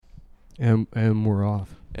And we're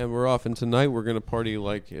off. And we're off. And tonight we're going to party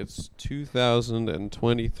like it's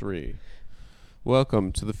 2023.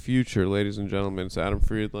 Welcome to the future, ladies and gentlemen. It's Adam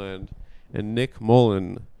Friedland and Nick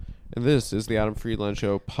Mullen. And this is the Adam Friedland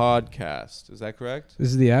Show podcast. Is that correct? This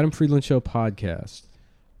is the Adam Friedland Show podcast.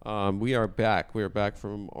 We are back. We are back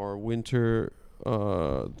from our winter,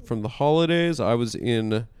 from the holidays. I was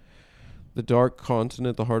in the dark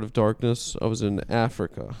continent, the heart of darkness. I was in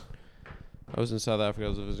Africa. I was in South Africa. I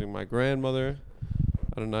was visiting my grandmother.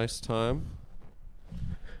 Had a nice time.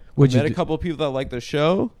 Met a couple of people that liked the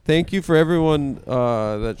show. Thank you for everyone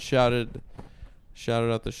that shouted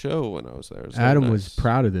out the show when I was there. Adam was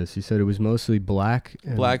proud of this. He said it was mostly black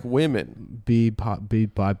women.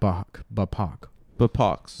 BIPOC.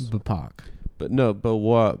 But no,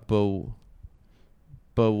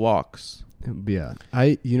 walks. Yeah.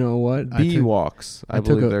 You know what? walks, I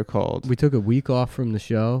believe they're called. We took a week off from the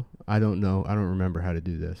show. I don't know. I don't remember how to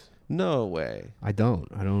do this. No way. I don't.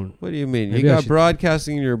 What do you mean? You got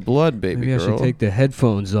broadcasting in your blood, baby girl. Maybe I should take the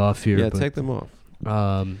headphones off here. Yeah, take them off.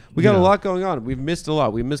 We got a lot going on. We've missed a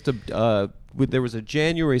lot. We missed there was a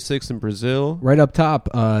January 6th in Brazil. Right up top,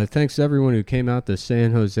 thanks to everyone who came out to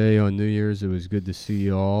San Jose on New Year's. It was good to see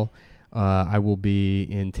you all. I will be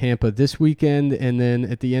in Tampa this weekend, and then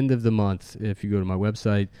at the end of the month, if you go to my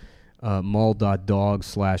website,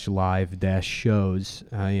 mall.dog/live-shows,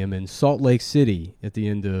 I am in Salt Lake City at the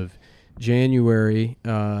end of January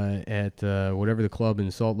at whatever the club in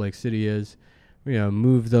Salt Lake City is.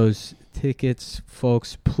 Move those tickets,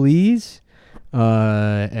 folks, please.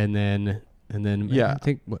 And then yeah. I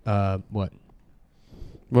think what?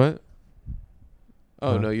 What?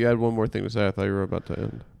 Oh no, you had one more thing to say. I thought you were about to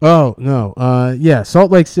end. Oh no, yeah, Salt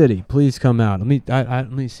Lake City, please come out.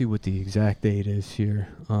 Let me see what the exact date is here.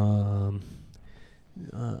 Okay,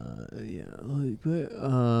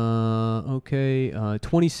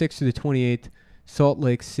 26th to the 28th, Salt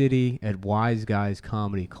Lake City at Wise Guys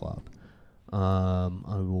Comedy Club. I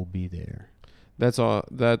will be there. That's all.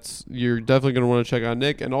 You're definitely going to want to check out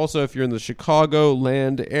Nick. And also, if you're in the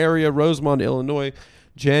Chicagoland area, Rosemont, Illinois,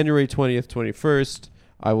 January 20th, 21st,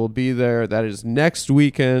 I will be there. That is next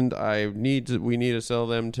weekend. We need to sell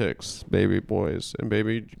them ticks, baby boys and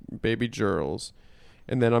baby girls.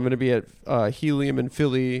 And then I'm going to be at Helium in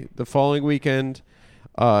Philly the following weekend,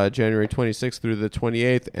 January 26th through the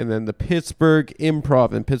 28th. And then the Pittsburgh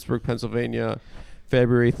Improv in Pittsburgh, Pennsylvania,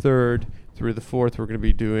 February 3rd through the 4th. We're going to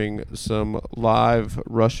be doing some live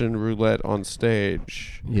Russian roulette on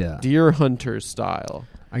stage. Yeah. Deer hunter style.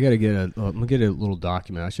 I'm gonna get a little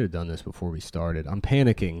document. I should have done this before we started. I'm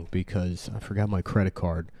panicking because I forgot my credit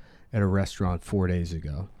card at a restaurant 4 days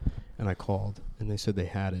ago, and I called and they said they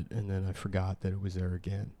had it, and then I forgot that it was there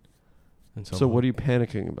again. And so what are you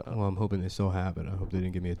panicking about? Well, I'm hoping they still have it. I hope they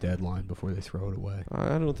didn't give me a deadline before they throw it away.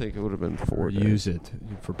 I don't think it would have been 4 days. Use it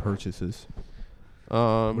for purchases.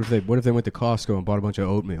 What if they went to Costco and bought a bunch of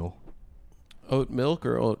oatmeal? Oat milk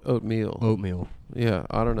or oatmeal? Oatmeal. Yeah,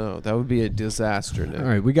 I don't know. That would be a disaster, Nick. All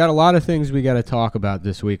right, we got a lot of things we got to talk about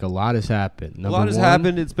this week. A lot has happened. A lot has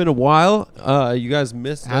happened. It's been a while. You guys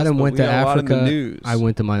missed us. Adam went to Africa. A lot in the news. I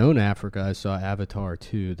went to my own Africa. I saw Avatar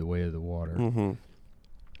 2, The Way of the Water. Mm-hmm.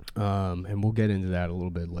 And we'll get into that a little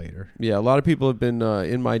bit later. Yeah, a lot of people have been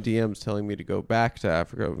in my DMs telling me to go back to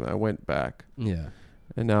Africa. I went back. Yeah.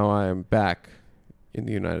 And now I am back in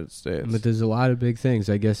the United States. But there's a lot of big things.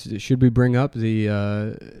 I guess, should we bring up the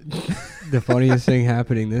the funniest thing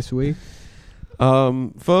happening this week?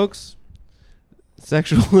 Folks,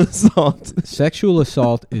 sexual assault. Sexual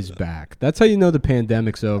assault is back. That's how you know the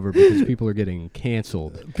pandemic's over, because people are getting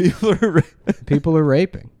canceled. People are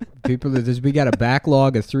raping. We got a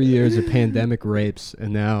backlog of 3 years of pandemic rapes,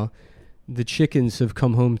 and now the chickens have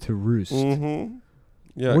come home to roost. Mm-hmm.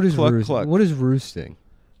 Yeah, what is cluck. What is roosting?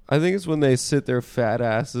 I think it's when they sit their fat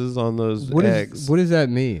asses on those eggs. What does that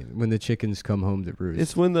mean when the chickens come home to roost?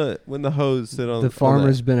 It's when the hoes sit on the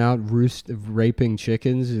farmer's been out raping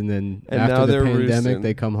chickens, and then after the pandemic roosting.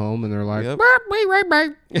 They come home and they're like, yep.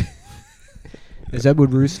 Is that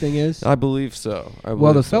what roosting is? I believe so.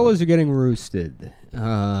 The fellas are getting roosted.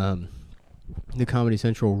 The Comedy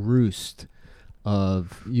Central roost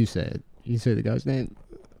of, you say the guy's name.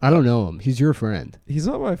 I don't know him. He's your friend. He's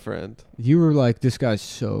not my friend. You were like, this guy's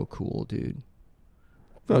so cool, dude.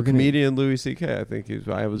 No, comedian Louis C.K. I think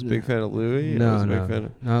I was a big fan of Louis. No,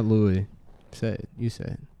 not Louis. Say it. You say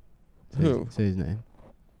it. Who? Say his name.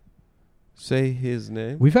 Say his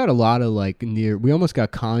name? We've had a lot of we almost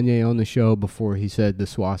got Kanye on the show before he said the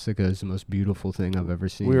swastika is the most beautiful thing I've ever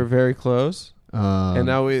seen. We were very close. And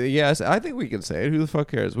now yes, I think we can say it. Who the fuck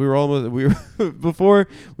cares? We were before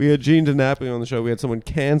we had Gene DiNapoli on the show. We had someone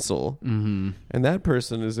cancel, and that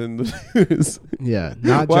person is in the news. Yeah,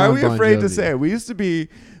 not Why John are we Bon afraid to Jovi. say it? We used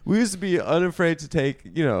to be unafraid to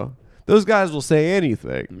take. Those guys will say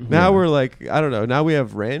anything. Now Yeah. we're like, I don't know. Now we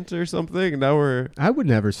have rent or something. Now we're I would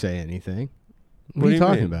never say anything. What What are do you you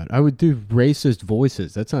talking mean? about? I would do racist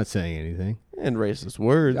voices. That's not saying anything. and racist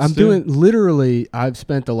words. I'm too. doing literally. I've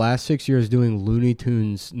spent the last 6 years doing Looney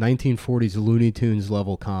Tunes, 1940s Looney Tunes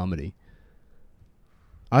level comedy.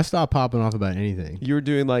 I stopped popping off about anything. You were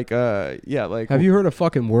doing like like. Have you heard a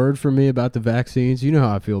fucking word from me about the vaccines? You know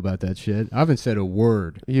how I feel about that shit. I haven't said a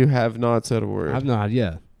word. You have not said a word. I've not.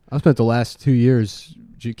 Yeah, I spent the last 2 years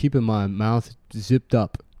keeping my mouth zipped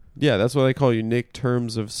up. Yeah, that's why they call you Nick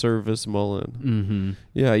Terms of Service Mullen. Mm-hmm.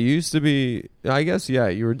 Yeah, you used to be. I guess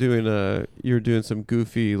you were doing some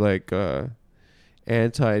goofy like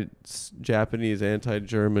anti-Japanese,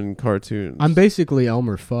 anti-German cartoons. I'm basically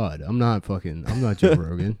Elmer Fudd. I'm not Joe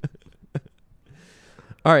Rogan.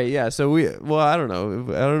 All right, yeah. So I don't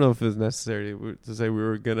know if it's necessary to say we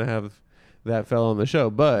were gonna have that fella on the show,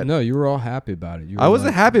 but No, you were all happy about it. I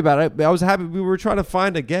wasn't happy about it. I was happy we were trying to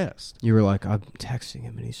find a guest. You were like, I'm texting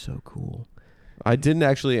him and he's so cool. I didn't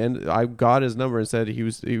actually, and I got his number and said he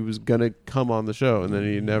was gonna come on the show, and then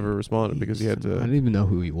he never responded because he had I to. didn't even know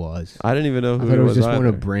who he was. I didn't even know I who thought he it was just either. one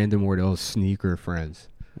of Brandon Wardell's sneaker friends.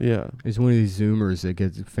 Yeah, He's one of these Zoomers that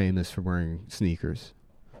gets famous for wearing sneakers.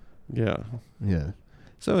 yeah. Yeah.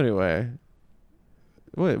 So anyway,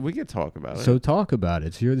 we could talk about it. So talk about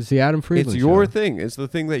it. It's the Adam Friedland It's your show. thing. It's the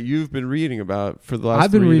thing that you've been reading about for the last.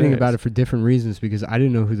 I've been 3 reading days. about it for different reasons because I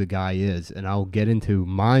didn't know who the guy is, and I'll get into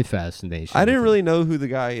my fascination. I didn't with really know who the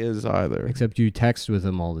guy is either. him, except you text with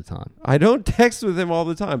him all the time. I don't text with him all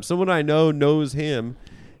the time. Someone I know knows him,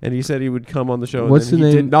 and he said he would come on the show. What's and then the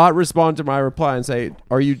he name? did not respond to my reply and say,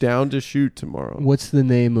 "Are you down to shoot tomorrow?" What's the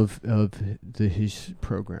name of his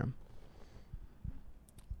program?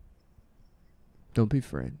 Don't be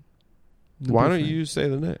afraid. Why don't you say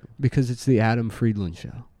the name? Because it's the Adam Friedland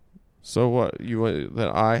show. So what? You want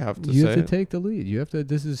that I have to You say? have to it? take the lead. You have to.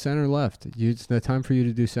 This is center left. It's not time for you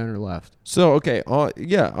to do center left. So okay,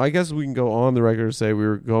 yeah, I guess we can go on the record and say we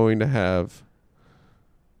were going to have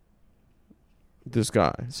this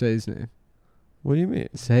guy. Say his name. What do you mean?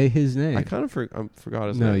 Say his name. I kind of forgot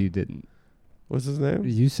his No, name. you didn't. What's his name?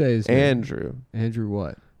 You say his name. Andrew Andrew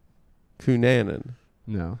what? Cunanan.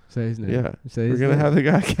 No. Say his name. Yeah, Say we're his gonna name. have the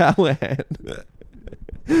guy Callahan.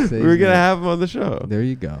 Say his We're gonna name. have him on the show. There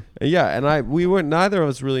you go. Yeah, and we weren't. Neither of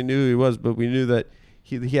us really knew who he was, but we knew that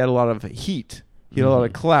he had a lot of heat. He had a lot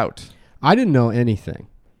of clout. I didn't know anything.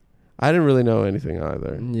 I didn't really know anything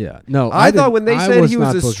either. Yeah. No. I thought didn't- when they I said he was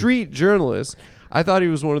not a supposed to- street journalist, I thought he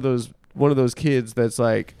was one of those kids that's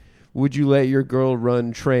like, would you let your girl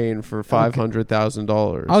run train for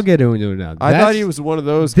 $500,000? I'll get into it now. I thought That's- he was one of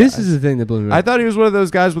those. This guys. is the thing that blew me. I thought he was one of those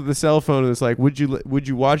guys with the cell phone that's like, would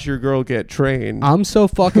you watch your girl get trained? I'm so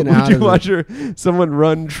fucking would out you of watch someone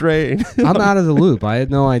run train? I'm out of the loop. I had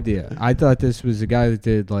no idea. I thought this was a guy that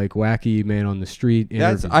did like wacky man on the street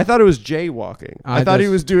interviews. I thought it was jaywalking. I thought he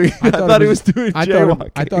that's- was doing. I I thought thought it he was was- doing I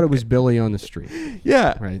jaywalking. thought it was Billy on the street.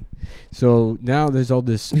 Yeah. Right. So now there's all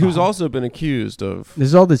this. Who's also been accused of.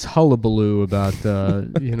 There's all this hullabaloo about a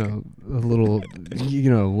little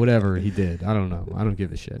whatever he did. I don't know. I don't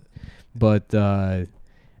give a shit. But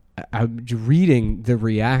I'm reading the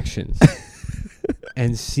reactions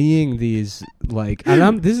and seeing these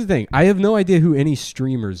this is the thing. I have no idea who any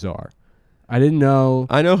streamers are. I didn't know.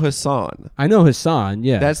 I know Hassan. I know Hassan.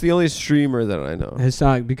 Yeah, That's the only streamer that I know.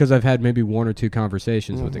 Hassan because I've had maybe one or two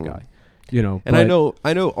conversations with the Mhm. guy. And but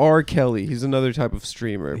I know R. Kelly. He's another type of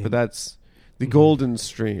streamer, but that's the golden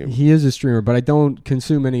stream. he is a streamer, but I don't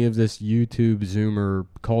consume any of this YouTube Zoomer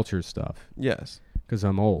culture stuff Yes. because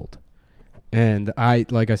I'm old. And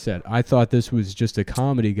like I said, I thought this was just a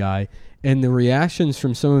comedy guy. And the reactions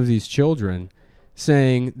from some of these children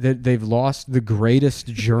saying that they've lost the greatest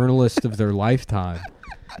journalist of their lifetime.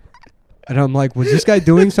 And I'm like, was this guy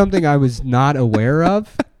doing something I was not aware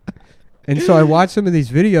of? And so I watched some of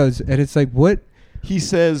these videos, and it's like, what He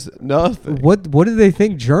says nothing. do they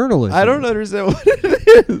think journalism? I don't understand what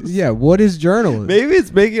it is. Yeah, what is journalism? Maybe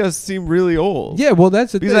it's making us seem really old. Yeah, well,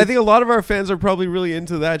 that's the Because thing. I think a lot of our fans are probably really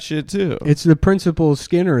into that shit too. It's the Principal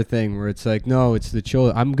Skinner thing where it's like, no, it's the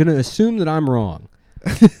children. I'm going to assume that I'm wrong.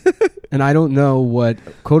 And I don't know what,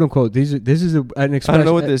 quote unquote, this is an expression. I don't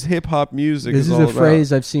know what this hip hop music This is is all a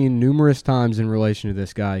phrase I've seen numerous times in relation to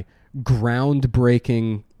this guy.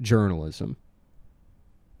 Groundbreaking journalism.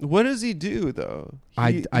 What does he do though?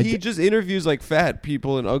 I He just interviews like fat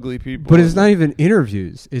people and ugly people. But it's not even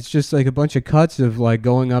interviews. It's just like a bunch of cuts of like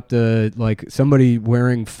going up to like somebody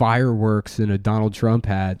wearing fireworks in a Donald Trump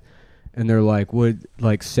hat, and they're like, would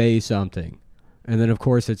like say something, and then of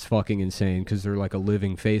course it's fucking insane because they're like a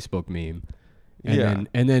living Facebook meme, and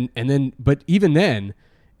then, but even then,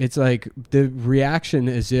 it's like the reaction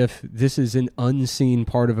as if this is an unseen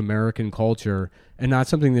part of American culture and not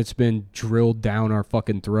something that's been drilled down our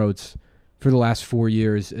fucking throats for the last 4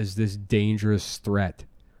 years as this dangerous threat.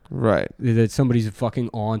 Right. That somebody's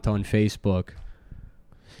fucking aunt on Facebook.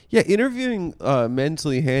 Yeah, interviewing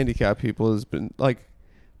mentally handicapped people has been like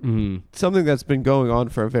something that's been going on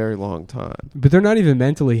for a very long time. But they're not even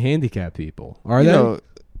mentally handicapped people, are they?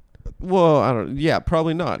 Well, I don't. Yeah,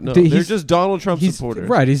 probably not. No, they're just Donald Trump supporters.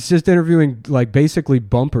 Right. He's just interviewing like basically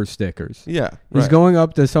bumper stickers. Yeah. He's going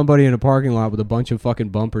up to somebody in a parking lot with a bunch of fucking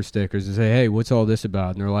bumper stickers and say, "Hey, what's all this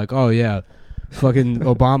about?" And they're like, "Oh yeah, fucking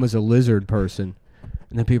Obama's a lizard person."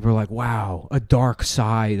 And then people are like, "Wow, a dark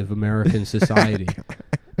side of American society,"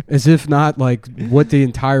 as if not like what the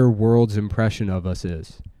entire world's impression of us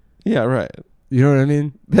is. Yeah. Right. You know what I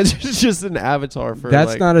mean? That's just an avatar for.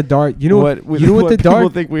 That's like, not a dark. You know what the people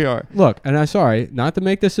dark think we are. Look, and I'm sorry, not to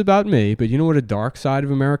make this about me, but you know what a dark side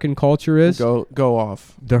of American culture is? Go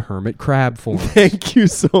off. The hermit crab form. Thank you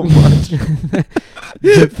so much.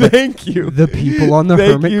 Thank you. The people on the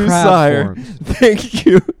hermit crab forms. Thank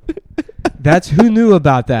you. That's who knew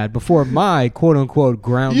about that before my quote unquote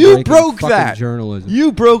groundbreaking You broke that journalism.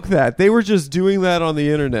 You broke that. They were just doing that on the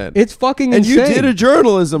internet. It's fucking and insane. You did a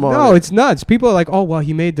journalism on it. No, it's nuts. People are like, "Oh, well,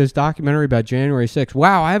 he made this documentary about January 6th.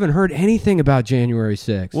 Wow, I haven't heard anything about January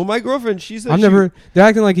 6th. Well, my girlfriend, she said they're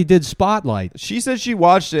acting like he did Spotlight. She said she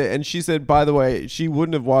watched it, and she said, by the way, she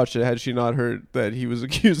wouldn't have watched it had she not heard that he was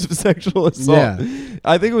accused of sexual assault. Yeah.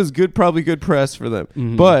 I think it was probably good press for them.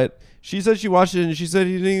 Mm-hmm. But she said she watched it, and she said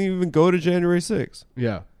he didn't even go to January 6th.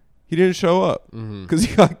 Yeah. He didn't show up because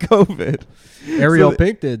he got COVID. Ariel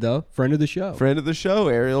Pink did, though. Friend of the show. Friend of the show.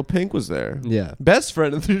 Ariel Pink was there. Yeah. Best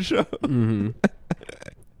friend of the show. Mm-hmm.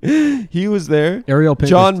 He was there. Ariel Pink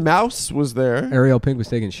John Mouse was there. Ariel Pink was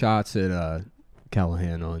taking shots at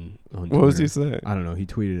Callahan on Twitter. What was he saying? I don't know. He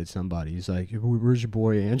tweeted at somebody. He's like, "Where's your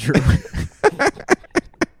boy Andrew?"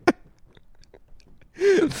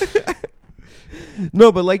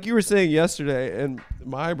 No, but like you were saying yesterday, and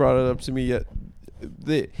Mai brought it up to me.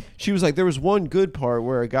 She was like, there was one good part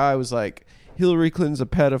where a guy was like, Hillary Clinton's a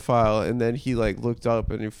pedophile, and then he like looked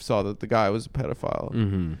up and he saw that the guy was a pedophile.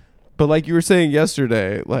 Mm-hmm. But like you were saying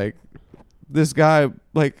yesterday, like this guy,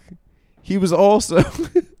 like he was also.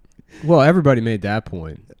 Well, everybody made that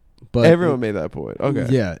point, but everyone made that point. Okay,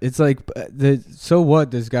 yeah, it's like so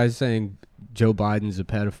what? This guy's saying Joe Biden's a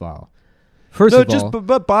pedophile. First of all,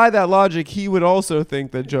 but by that logic, he would also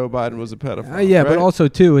think that Joe Biden was a pedophile. Yeah, right? but also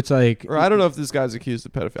too, it's like, or I don't know if this guy's accused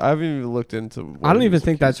of pedophilia. I haven't even looked into. I don't even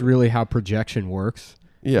think that's really how projection works.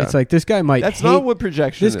 Yeah, it's like this guy might. That's not what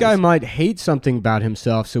projection is. This guy might hate something about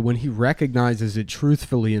himself, so when he recognizes it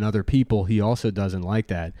truthfully in other people, he also doesn't like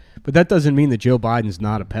that. But that doesn't mean that Joe Biden's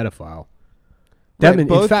not a pedophile. Right,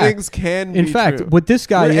 both things can be in fact, true. What this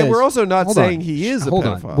guy is... And we're also not saying he is a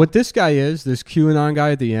pedophile. What this guy is, this QAnon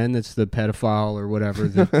guy at the end that's the pedophile or whatever,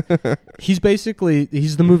 he's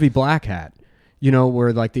the movie Black Hat, you know,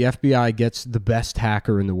 where like the FBI gets the best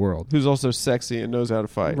hacker in the world. Who's also sexy and knows how to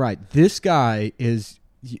fight. Right. This guy is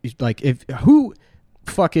like, if I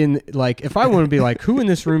want to be like, who in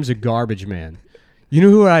this room's a garbage man? You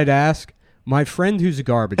know who I'd ask? My friend who's a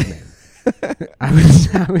garbage man. I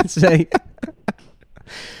would say...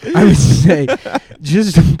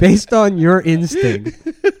 just based on your instinct,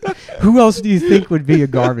 who else do you think would be a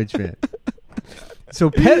garbage man? So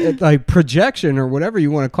projection or whatever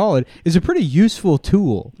you want to call it is a pretty useful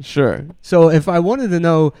tool. Sure. So if I wanted to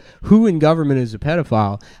know who in government is a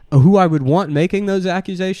pedophile, who I would want making those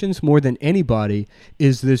accusations more than anybody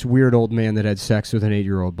is this weird old man that had sex with an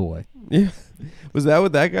 8-year-old boy. Yeah. Was that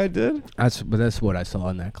what that guy did? That's what I saw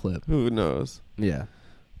in that clip. Who knows? Yeah.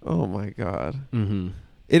 Oh my God. Mm-hmm.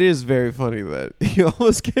 It is very funny that he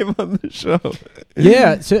almost came on the show.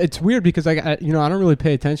 Yeah, so it's weird because I don't really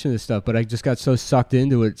pay attention to this stuff, but I just got so sucked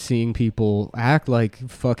into it, seeing people act like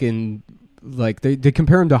fucking like they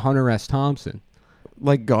compare him to Hunter S. Thompson,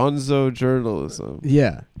 like gonzo journalism.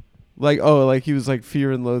 Yeah, like he was like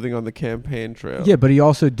Fear and Loathing on the campaign trail. Yeah, but he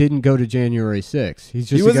also didn't go to January 6th.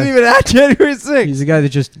 He wasn't even at January 6th. He's the guy that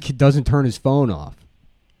just doesn't turn his phone off.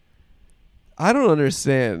 I don't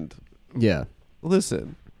understand. Yeah.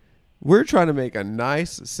 Listen, we're trying to make a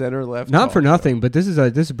nice center-left. Not for nothing, but this is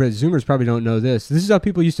Zoomers probably don't know this. This is how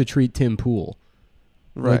people used to treat Tim Pool.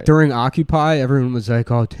 Right. Like during Occupy, everyone was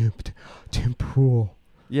like, "Oh, Tim Pool."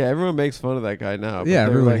 Yeah, everyone makes fun of that guy now. but Yeah,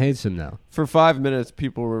 they're everyone like, hates him now. For 5 minutes,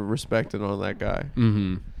 people were respecting on that guy.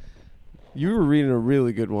 Mm-hmm. You were reading a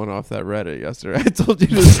really good one off that Reddit yesterday. I told you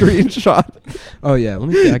to screenshot. Oh yeah, let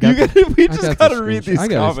me see. We just gotta read these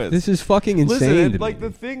comments. This is fucking insane. Listen, to like me.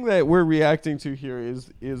 the thing that we're reacting to here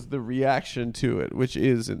is the reaction to it, which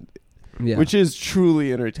is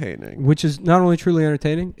truly entertaining. Which is not only truly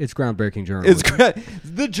entertaining, it's groundbreaking journalism. It's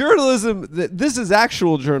the journalism. This is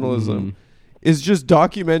actual journalism. Is just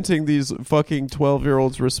documenting these fucking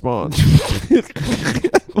 12-year-olds' response.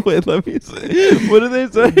 Wait, let me see. What do they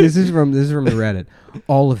say? This is from the Reddit.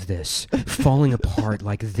 All of this falling apart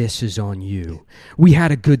like this is on you. We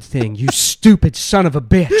had a good thing, you stupid son of a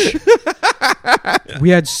bitch.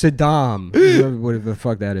 We had Saddam, whatever the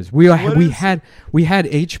fuck that is. We had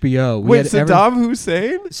HBO. Wait, Saddam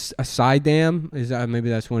Hussein? Saddam is maybe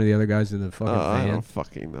that's one of the other guys in the fucking I band. don't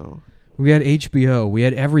fucking know. We had HBO. We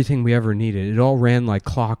had everything we ever needed. It all ran like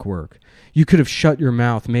clockwork. You could have shut your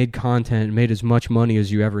mouth, made content, and made as much money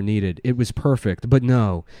as you ever needed. It was perfect. But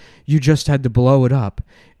no, you just had to blow it up.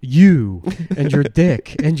 You and your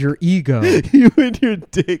dick and your ego. You and your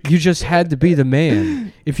dick. You just had to be the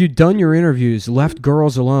man. If you'd done your interviews, left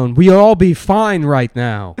girls alone, we'd all be fine right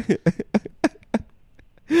now.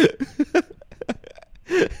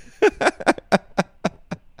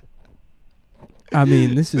 I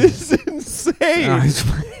mean, this is insane.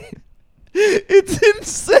 It's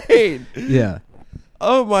insane. Yeah.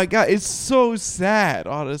 Oh my god, it's so sad,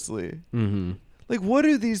 honestly. Mm-hmm. Like, what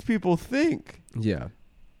do these people think? Yeah.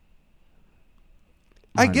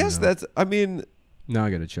 I guess that's, I mean... Now I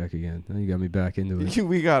gotta check again. Now you got me back into it.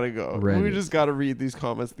 We gotta go. Reddit. We just gotta read these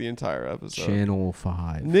comments the entire episode. Channel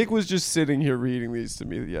 5. Nick was just sitting here reading these to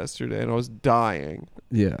me yesterday, and I was dying.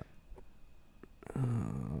 Yeah.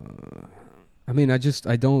 I mean, I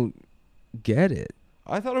don't get it.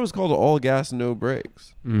 I thought it was called All Gas, No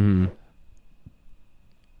Brakes. Mm-hmm.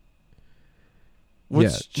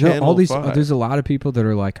 What's yeah. Channel all these, 5? there's a lot of people that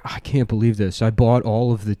are like, I can't believe this. I bought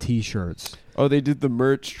all of the T-shirts. Oh, they did the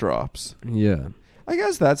merch drops. Yeah. I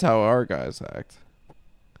guess that's how our guys act.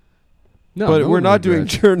 No, but no we're one not doing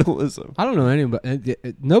regrets. journalism. I don't know anybody.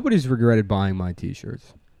 Nobody's regretted buying my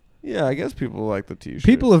T-shirts. Yeah, I guess people like the T-shirts.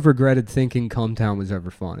 People have regretted thinking Cumtown was ever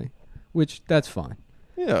funny, which that's fine.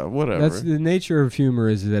 Yeah, whatever. That's the nature of humor,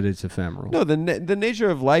 is that it's ephemeral. No, the nature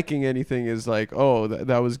of liking anything is like, oh,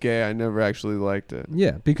 that was gay. I never actually liked it.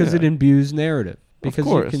 Yeah, because Yeah. it imbues narrative. Because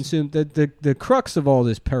you course. consume the crux of all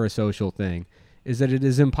this parasocial thing is that it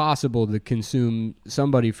is impossible to consume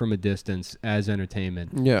somebody from a distance as entertainment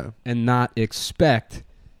Yeah. and not expect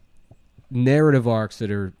narrative arcs that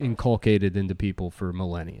are inculcated into people for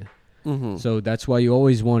millennia. Mm-hmm. So that's why you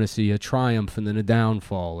always want to see a triumph and then a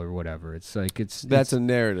downfall or whatever. It's like That's a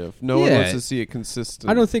narrative. No one Yeah. wants to see it consistent.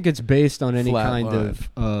 I don't think it's based on any Flat kind line.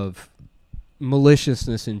 of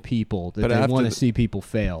maliciousness in people that But they after want to the- see people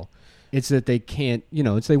fail. It's that they can't,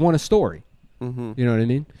 it's they want a story. Mm-hmm. You know what I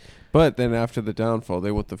mean? But then after the downfall,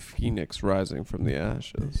 they want the phoenix rising from the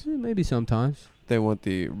ashes. Maybe sometimes. They want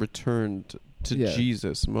the return to Yeah.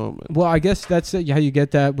 Jesus moment. Well, I guess that's how you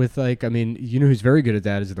get that with, like, I mean, you know who's very good at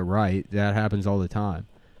that is the right. That happens all the time.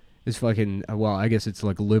 It's fucking, well, I guess it's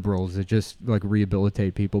like liberals that just, like,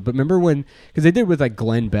 rehabilitate people. But remember when, because they did with, like,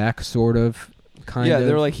 Glenn Beck, sort of, kind of. Yeah,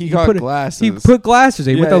 they're like, he got glasses. He put glasses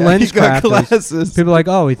in with the lens he got crafters. glasses. People are like,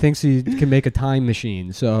 oh, he thinks he can make a time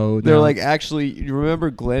machine. So They're now- like, actually, you remember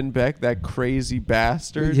Glenn Beck, that crazy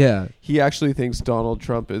bastard? yeah. He actually thinks Donald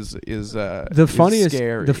Trump is The funniest,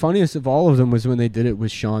 scary. the funniest of all of them was when they did it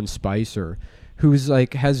with Sean Spicer, who's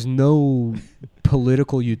like has no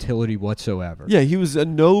political utility whatsoever. Yeah, he was a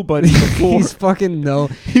nobody before. He's fucking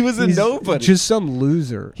he was a he's nobody. just some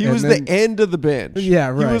loser. He And was then- the end of the bench. Yeah,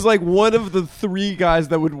 right. He was like one of the 3 guys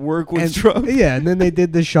that would work with and, Trump. Yeah, and then they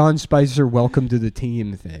did the Sean Spicer "Welcome to the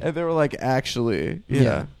Team" thing. And they were like, actually,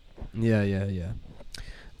 Yeah, yeah.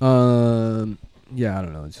 Yeah, I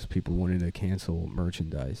don't know. It's just people wanting to cancel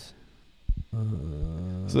merchandise.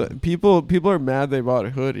 So people are mad they bought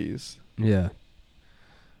hoodies. Yeah.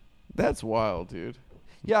 That's wild, dude.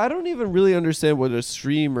 Yeah, I don't even really understand what a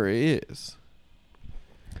streamer is.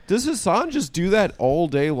 Does Hassan just do that all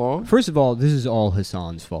day long? First of all, this is all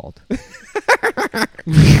Hassan's fault.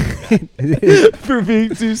 For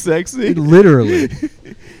being too sexy? Literally.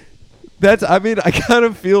 I mean, I kind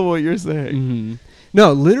of feel what you're saying. Mm-hmm.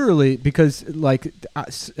 No, literally, because like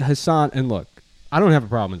Hassan, and look, I don't have a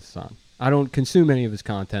problem with Hassan. I don't consume any of his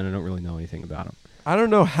content. I don't really know anything about him. I don't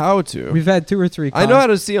know how to. We've had 2 or 3. I know how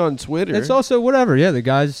to see on Twitter. It's also whatever. Yeah, the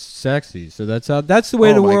guy's sexy, so that's the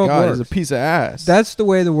way oh the my world God, works. he's a piece of ass. That's the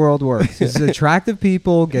way the world works. It's attractive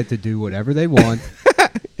people get to do whatever they want,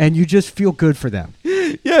 and you just feel good for them.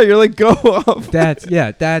 Yeah, you're like, go off. That's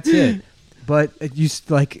it. But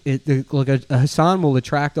Hassan will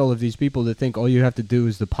attract all of these people that think all you have to do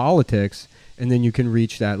is the politics, and then you can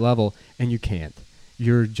reach that level, and you can't.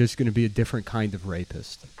 You're just going to be a different kind of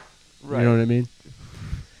rapist. Right. You know what I mean?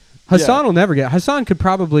 Hassan will never get. Hassan could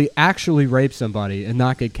probably actually rape somebody and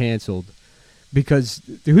not get canceled, because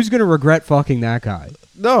who's going to regret fucking that guy?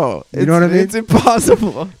 No, You know what I mean? It's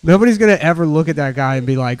impossible. Nobody's going to ever look at that guy and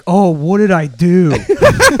be like, "Oh, what did I do?"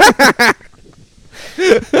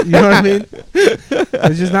 You know what I mean?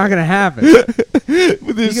 It's just not going to happen.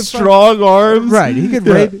 With his strong arms, Right?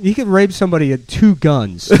 He could rape somebody at 2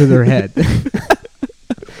 guns to their head.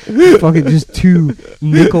 Fucking just 2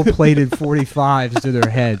 nickel-plated 45s to their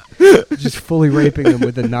head, just fully raping them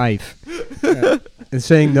with a knife, and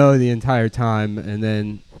saying no the entire time. And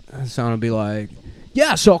then Hassan will be like,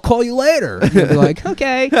 "Yes, I'll call you later." And he'll be like,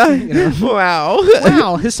 "Okay." You know?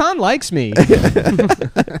 Wow, Hassan likes me.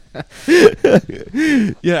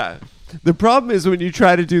 Yeah. The problem is when you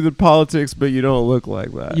try to do the politics, but you don't look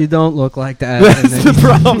like that. You don't look like that. That's the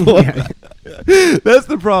problem. Yeah. That's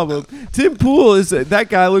the problem. Tim Pool that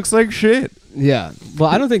guy looks like shit. Yeah. Well,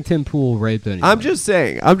 I don't think Tim Pool raped anyone. I'm just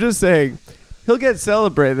saying. He'll get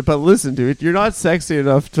celebrated, but listen, dude, you're not sexy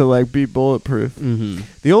enough to like be bulletproof. Mm-hmm.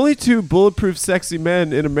 The only 2 bulletproof sexy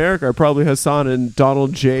men in America are probably Hassan and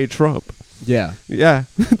Donald J. Trump. Yeah. Yeah,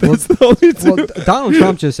 that's the only 2. Well, Donald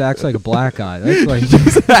Trump just acts like a black guy. That's like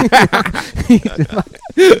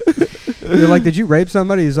you're like, "Did you rape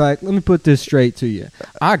somebody?" He's like, "Let me put this straight to you.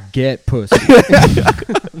 I get pussy."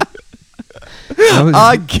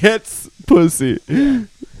 I get pussy.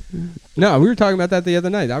 No, we were talking about that the other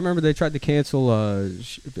night. I remember they tried to cancel. I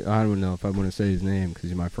don't know if I want to say his name because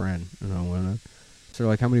he's my friend. I don't want to. So they're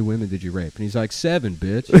like, "How many women did you rape?" And he's like, 7,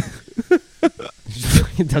 bitch.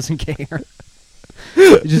 He doesn't care.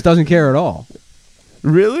 He just doesn't care at all.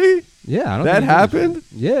 Really? Yeah, I don't. That think he happened?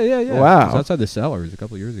 was- Yeah. Wow. It was outside the Cellars a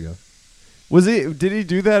couple years ago. Did he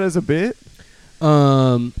do that as a bit?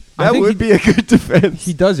 I That think would be a good defense.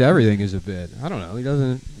 He does everything as a bit. I don't know. He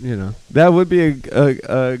doesn't. You know. That would be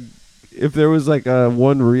a if there was like a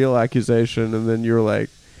one real accusation and then you're like,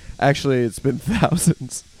 actually it's been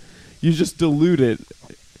thousands. You just dilute it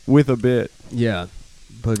with a bit. Yeah.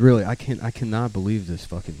 But really, I cannot believe this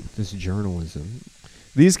journalism.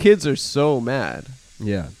 These kids are so mad.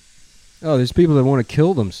 Yeah. Oh, there's people that want to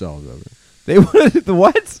kill themselves over it. They wanted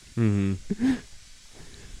what? Mm-hmm.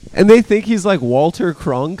 And they think he's like Walter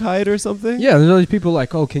Cronkite or something? Yeah, there's all these people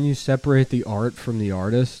like, "Oh, can you separate the art from the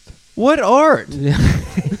artist?" What art? Yeah.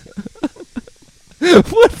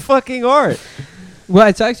 What fucking art? Well,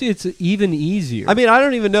 it's even easier. I mean, I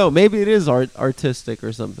don't even know. Maybe it is artistic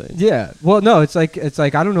or something. Yeah. Well, no, it's like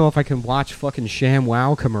I don't know if I can watch fucking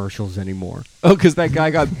ShamWow commercials anymore. Oh, because that guy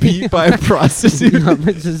got beat by a prostitute.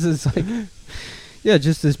 It's like, yeah,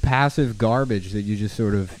 just this passive garbage that you just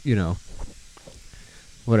sort of,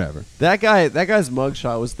 whatever. That guy's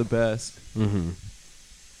mugshot was the best. Mm-hmm.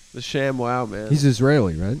 The ShamWow man. He's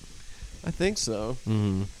Israeli, right? I think so.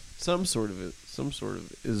 Mm-hmm. Some sort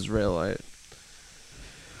of Israelite.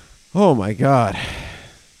 Oh my God.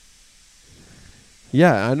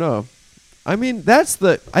 Yeah, I know. I mean, I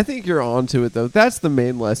think you're onto it though. That's the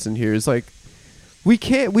main lesson here. Is like, we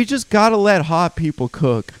just gotta let hot people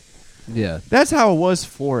cook. Yeah. That's how it was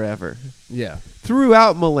forever. Yeah.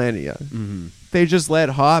 Throughout millennia. Mm-hmm. They just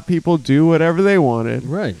let hot people do whatever they wanted.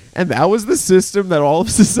 Right. And that was the system that all of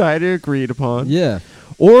society agreed upon. Yeah.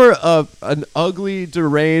 Or an ugly,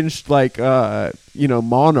 deranged,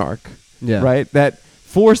 monarch. Yeah. Right? That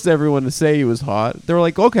forced everyone to say he was hot. They were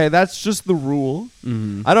like, okay, that's just the rule.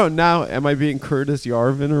 Mm-hmm. I don't know. Am I being Curtis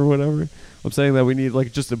Yarvin or whatever? I'm saying that we need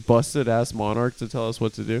like just a busted ass monarch to tell us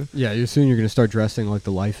what to do. Yeah, soon you're going to start dressing like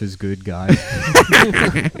the Life is Good guy.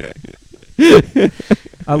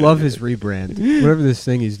 I love his rebrand. Whatever this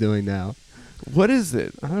thing he's doing now. What is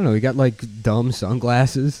it? I don't know. He got like dumb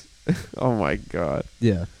sunglasses. Oh my God.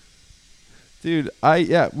 Yeah. Dude,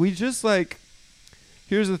 we just like,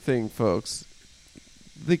 here's the thing, folks.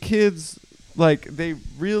 The kids,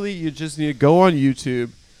 you just need to go on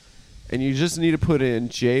YouTube and you just need to put in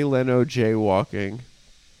Jay Leno jaywalking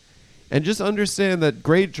and just understand that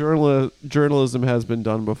great journalism has been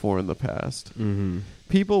done before in the past. Mm-hmm.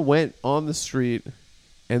 People went on the street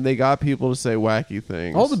and they got people to say wacky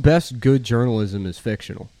things. All the best good journalism is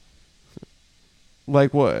fictional.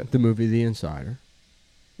 Like what? The movie The Insider.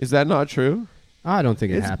 Is that not true? I don't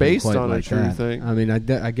think it It's happened based quite on a like true that. thing. I mean, I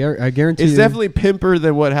guarantee It's you- definitely pimper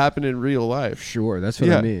than what happened in real life. Sure, that's what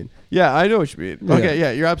Yeah. I mean. Yeah, I know what you mean. Yeah. Okay,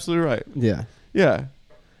 yeah, you're absolutely right. Yeah. Yeah.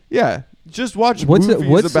 Yeah. Just watch What's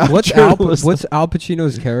movies about what's journalism. Al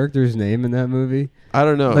Pacino's character's name in that movie? I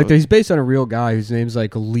don't know. Like, he's based on a real guy whose name's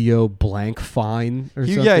like Leo Blank Fine or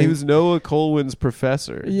something. Yeah, he was Noah Colwyn's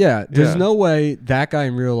professor. Yeah, there's Yeah. no way that guy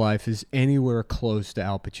in real life is anywhere close to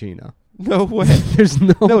Al Pacino. No way. There's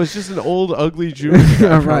no. No, it's just an old, ugly Jewish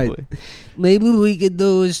guy, Right. probably. Maybe we could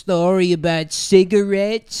do a story about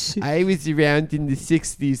cigarettes. I was around in the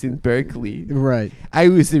 60s in Berkeley. Right. I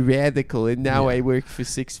was a radical, and now Yeah. I work for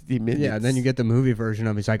 60 Minutes. Yeah, and then you get the movie version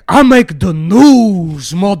of it. He's like, I make the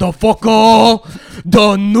news, motherfucker.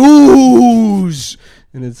 The news.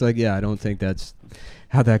 And it's like, yeah, I don't think that's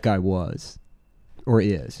how that guy was or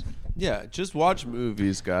is. Yeah, just watch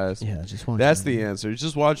movies, guys. Yeah, just watch. That's the answer.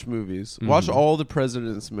 Just watch movies. Watch Mhm. all the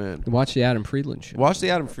President's Men. Watch the Adam Friedland show. Watch the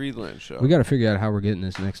Adam Friedland show. We got to figure out how we're getting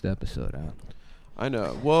this next episode out. I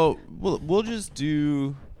know. Well, we'll just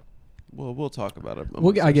do. Well, we'll talk about it.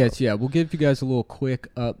 I guess, yeah. We'll give you guys a little quick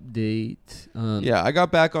update. Yeah, I got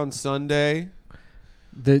back on Sunday.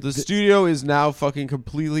 The studio is now fucking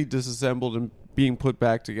completely disassembled and being put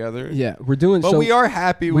back together. Yeah, we're doing. But so we are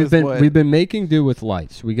happy we've with been what we've been making do with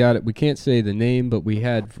lights. We got it. We can't say the name, but we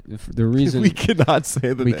had the reason we cannot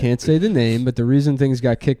say the we name. can't say the name, but the reason things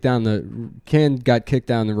got kicked down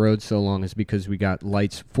the road so long is because we got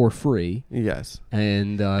lights for free, Yes.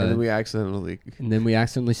 and And then we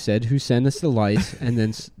accidentally said who sent us the lights, and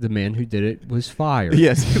then the man who did it was fired.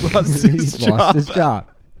 Yes, he lost his He lost his job.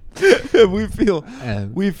 we feel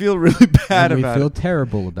really bad And we about feel it.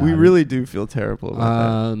 terrible about We it. really do feel terrible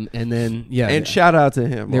about that. And then And shout out to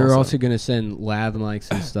him. they were also going to send lav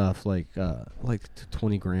mics and stuff like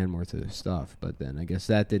 $20,000 worth of stuff, but then I guess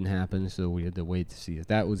that didn't happen, so we had to wait to see if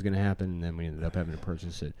that was going to happen, and then we ended up having to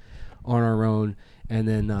purchase it on our own. And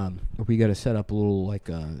then we got to set up a little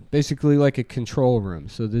basically like a control room.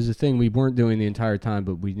 So there's a thing we weren't doing the entire time,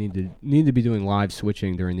 but we need to be doing live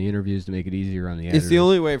switching during the interviews to make it easier on the editors. It's the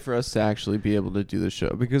only way for us to actually be able to do the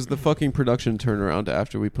show, because the fucking production turnaround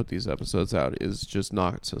after we put these episodes out is just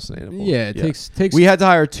not sustainable. Yeah, it takes. We had to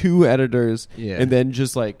hire 2 editors Yeah. and then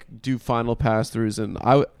just like do final pass throughs, and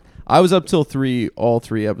I was up till all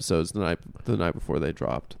 3 episodes the night before they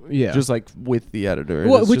dropped. Yeah. Just like with the editor. And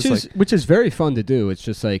Well, it's which just is like, which is very fun to do. It's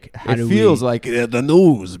just like how do it feels we, like the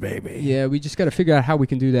news, baby. Yeah, we just got to figure out how we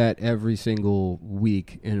can do that every single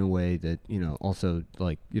week in a way that, also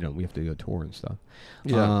like, we have to go tour and stuff.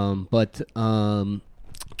 Yeah.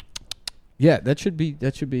 Yeah, that should be,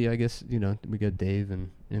 I guess, we got Dave and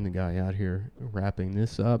the guy out here wrapping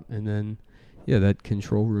this up, and then, yeah, that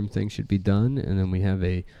control room thing should be done, and then we have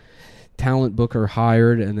a talent booker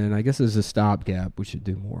hired, and then I guess as a stopgap, we should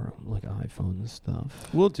do more like iPhone and stuff.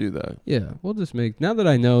 We'll do that. Yeah, we'll just now that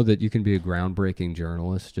I know that you can be a groundbreaking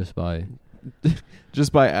journalist just by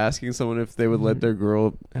asking someone if they would let their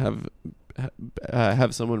girl have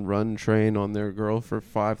someone run train on their girl for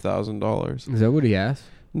 $5,000. Is that what he asked?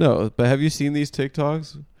 No, but have you seen these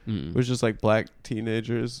TikToks? Mm. It was just like black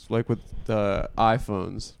teenagers, like with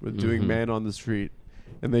iPhones, with doing Mhm. man on the street,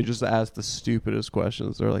 and they just ask the stupidest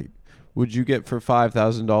questions. They're like, "Would you get for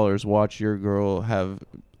 $5,000 watch your girl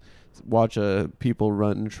watch people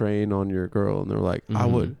run train on your girl?" And they're like,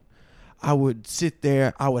 Mhm. I would sit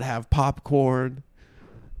there, I would have popcorn."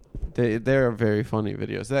 They're very funny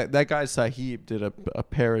videos. That guy Sahib did a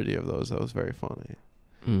parody of those. That was very funny.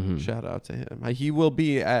 Mm-hmm. Shout out to him. He will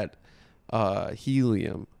be at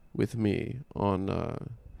Helium with me on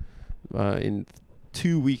in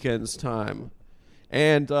 2 weekends' time,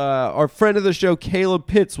 and our friend of the show Caleb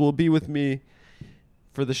Pitts will be with me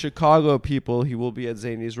for the Chicago people. He will be at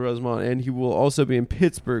Zany's Rosemont, and he will also be in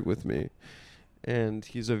Pittsburgh with me. And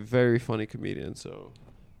he's a very funny comedian, so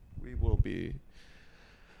we will be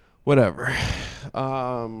whatever.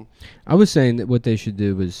 I was saying that what they should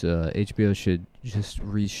do is HBO should just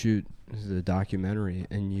reshoot the documentary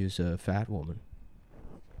and use a fat woman.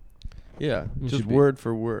 Yeah, It just should be- word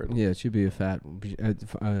for word. Yeah, it should be a fat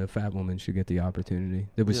woman should get the opportunity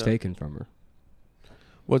that was Yeah. taken from her.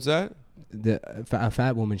 What's that? A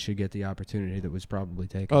fat woman should get the opportunity that was probably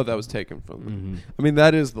taken. Oh, that was taken from them. Mm-hmm. I mean,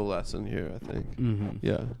 that is the lesson here, I think. Mm-hmm.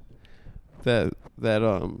 Yeah. That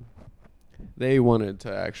they wanted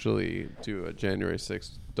to actually do a January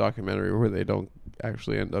 6th documentary where they don't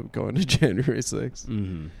actually end up going to January 6th,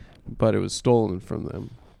 Mm-hmm. but it was stolen from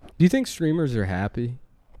them. Do you think streamers are happy?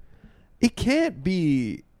 It can't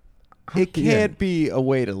be be a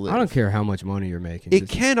way to live. I don't care how much money you're making. It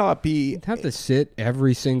cannot be. You have to sit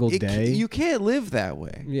every single day. You can't live that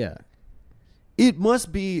way. Yeah. It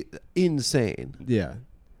must be insane. Yeah.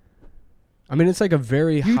 I mean, it's like a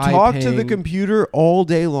very You high talk paying, to the computer all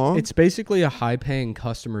day long. It's basically a high-paying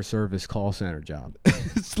customer service call center job.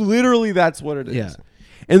 It's literally that's what it is. Yeah.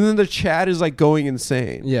 And then the chat is like going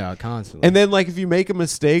insane. Yeah, constantly. And then like if you make a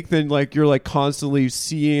mistake, then like you're like constantly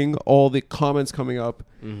seeing all the comments coming up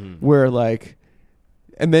where like,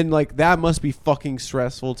 and then like that must be fucking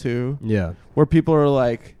stressful too. Yeah. Where people are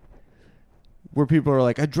like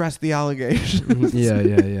address the allegations.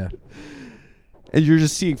 Yeah. And you're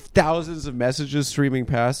just seeing thousands of messages streaming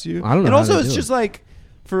past you. I don't know And how also they it's do just it. like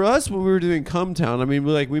for us when we were doing Come Town, I mean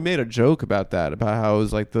we made a joke about that, about how it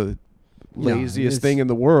was like the laziest it's- thing in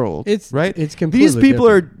the world. It's right. It's completely These people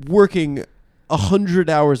different. are working 100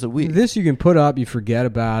 hours a week. This you can put up, you forget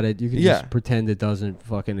about it. You can Yeah. just pretend it doesn't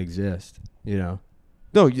fucking exist. You know?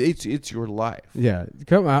 No, it's your life. Yeah.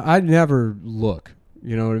 Come on, I never look.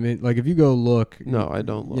 You know what I mean? Like if you go look, No, I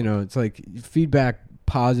don't look. You know, it's like feedback,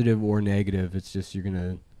 positive or negative. It's just you're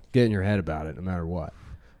gonna get in your head about it no matter what.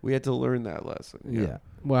 We had to learn that lesson. Yeah.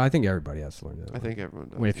 Well, I think everybody has to learn that. I think everyone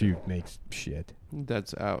does. if you make shit.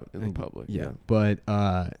 That's out in the public. Yeah. But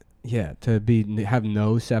yeah, to have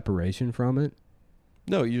no separation from it.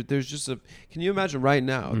 No, there's just a. Can you imagine right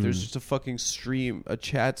now? There's Mm. just a fucking stream, a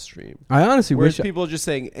chat stream. I honestly Whereas wish people are just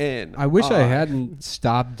saying "n." I wish I hadn't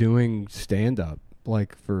stopped doing stand up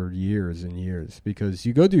like for years and years, because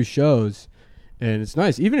you go do shows and it's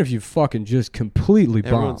nice, even if you fucking just completely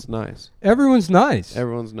bomb. Everyone's nice. Everyone's nice.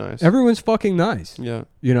 Everyone's nice. Everyone's fucking nice. Yeah.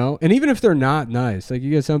 You know, and even if they're not nice, like you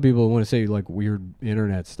get some people who want to say like weird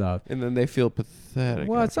internet stuff. And then they feel pathetic.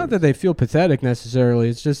 Well, it's not that they feel pathetic necessarily.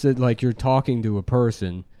 It's just that like you're talking to a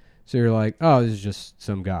person, so you're like, oh, this is just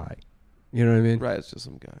some guy. You know what I mean? Right, it's just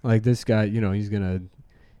some guy. Like this guy, you know, he's gonna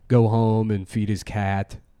go home and feed his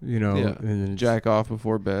cat. You know, Yeah. and then Jack off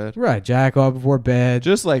before bed. right, jack off before bed.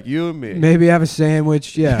 Just like you and me. Maybe have a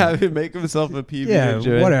sandwich. Yeah. Have him make himself a PB Yeah,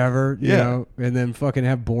 joint. whatever, you Yeah. know, and then fucking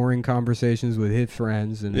have boring conversations with his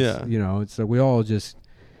friends, and it's, Yeah. you know, it's like we all just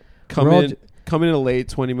Come we're all in. Come in late,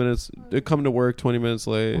 20 minutes. Come to work 20 minutes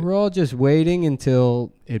late. we're all just waiting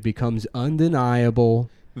until it becomes undeniable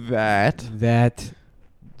That. that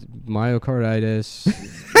myocarditis,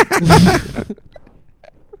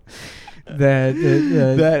 that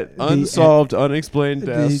That unsolved, unexplained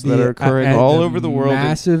deaths that are occurring all over the world.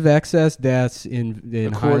 massive excess deaths in highly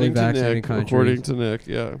According to vaccinated Nick. countries. According to Nick,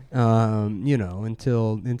 yeah. You know,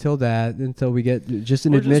 until we get just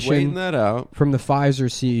an We're just waiting admission that out. from the Pfizer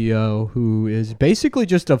CEO, who is basically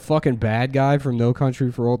just a fucking bad guy from No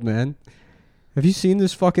Country for Old Men. Have you seen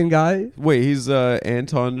this fucking guy? Wait, he's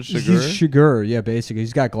Anton Chigurh? He's Chigurh, yeah, basically.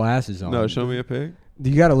 He's got glasses on. No, show me a pic.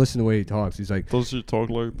 You got to listen to the way he talks. He's like, Does he talk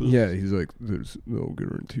like this? yeah, he's like, there's no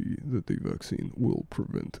guarantee that the vaccine will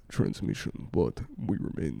prevent transmission, but we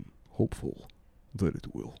remain hopeful that it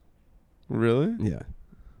will. Really? Yeah.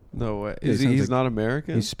 No way. Yeah, Is he he? sounds He's like- not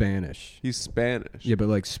American. He's Spanish. He's Spanish. Yeah, but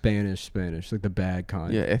like Spanish, like the bad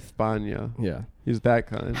kind. Yeah, España. Yeah. He's that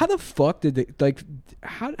kind. How the fuck did they, like,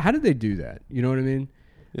 how did they do that? You know what I mean?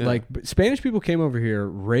 Yeah. Like, Spanish people came over here,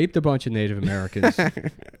 raped a bunch of Native Americans,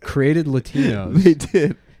 created Latinos. they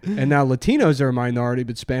did. And now Latinos are a minority,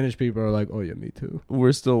 but Spanish people are like, oh, yeah, me too.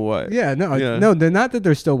 We're still white. Yeah, no, Yeah. no, they're not that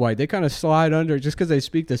they're still white. They kind of slide under just because they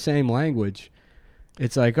speak the same language.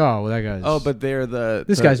 It's like, oh, well, that guy's... Oh, but they're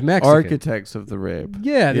This the guy's Mexican. architects of the rape.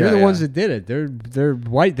 Yeah, they're Yeah, the yeah. ones that did it. They're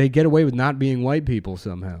white. They get away with not being white people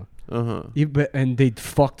somehow. Uh-huh. And they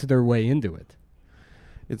fucked their way into it.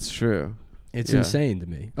 It's true. It's Yeah. insane to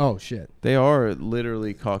me. Oh, shit. They are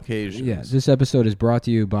literally Caucasians. Yeah, this episode is brought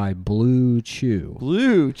to you by Blue Chew.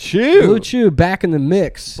 Blue Chew. Blue Chew back in the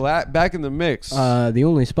mix. Back in the mix. The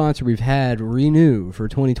only sponsor we've had renew for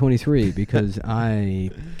 2023 because I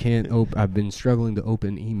can't I've been struggling to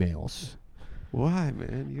open emails. Why,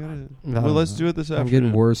 man? You gotta. No, Well, let's do it this afternoon. I'm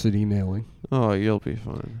getting worse at emailing. Oh, you'll be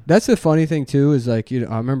fine. That's the funny thing too, is like, you know,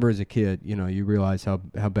 I remember as a kid, you know, you realize how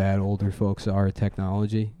bad older folks are at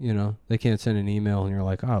technology. You know, they can't send an email, and you're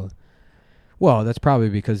like, oh, well, that's probably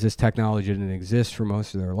because this technology didn't exist for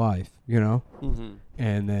most of their life. You know, Mm-hmm.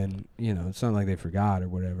 and then, you know, it's not like they forgot or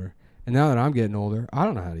whatever. And now that I'm getting older, I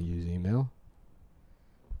don't know how to use email.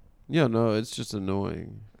 Yeah, no, it's just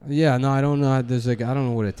annoying. Yeah, no, I don't know. There's like, I don't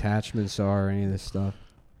know what attachments are or any of this stuff.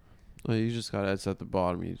 Oh, you just got it's at the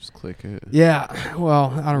bottom. You just click it. Yeah, well,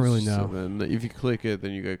 I don't really So know. then if you click it,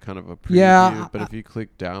 then you get kind of a preview. Yeah, But if you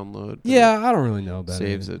click download, then Yeah, I don't really know it about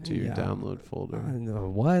saves it. it to your Yeah. download folder. I know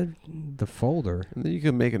what? The folder? And then you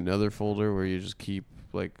can make another folder where you just keep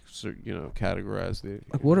categorize the.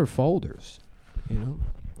 Like, what are folders? You know?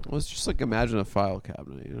 Well, it's just like imagine a file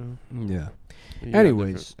cabinet. You know. Yeah. You got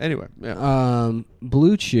Anyways. different- Anyway, yeah.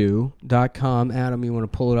 BlueChew.com. Adam, you want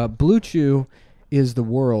to pull it up? Blue Chew is the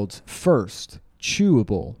world's first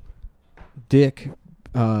chewable dick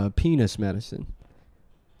penis medicine.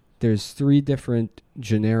 There's 3 different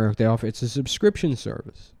generic they offer. It's a subscription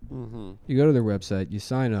service. Mm-hmm. You go to their website, you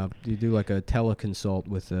sign up, you do like a teleconsult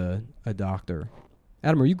with a doctor.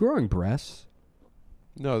 Adam, are you growing breasts?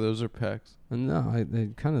 No, those are pecs. No, they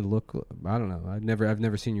kind of look. I don't know. I've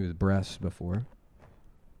never seen you with breasts before.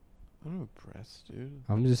 I don't have breasts, dude.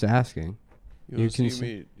 I'm just asking. You You can can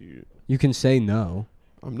see s- me. You can say no.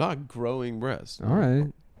 I'm not growing breasts. All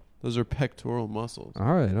right. Those are pectoral muscles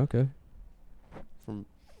All right. Okay. from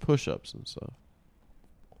push-ups and stuff.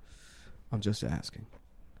 I'm just asking.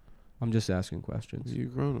 I'm just asking Are questions. you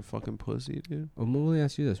growing a fucking pussy, dude? Well, let me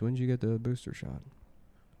ask you this: when did you get the booster shot?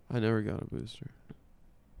 I never got a booster.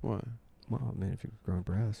 Why? Well, man, if you're growing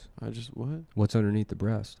breasts, I just what? what's underneath the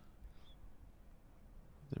breast?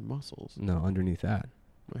 They're muscles. No, underneath that.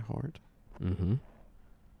 My heart. Mm-hmm.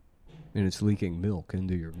 And it's leaking milk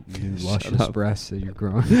into your new Shut luscious up. breasts that you're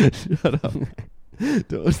growing. Shut up.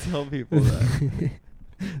 Don't tell people that.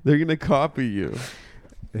 They're going to copy you.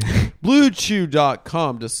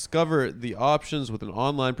 BlueChew.com. Discover the options with an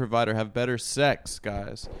online provider. Have better sex,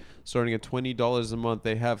 guys. Starting at $20 a month,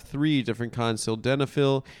 they have 3 different kinds: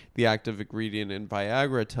 sildenafil, the active ingredient in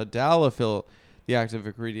Viagra; tadalafil, the active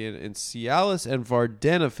ingredient in Cialis; and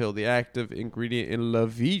vardenafil, the active ingredient in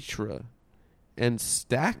Levitra; and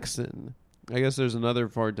Staxin. I guess there's another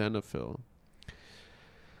vardenafil.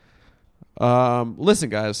 Listen,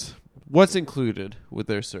 guys, what's included with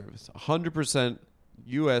their service? 100%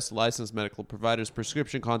 U.S. licensed medical providers,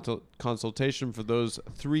 prescription consultation for those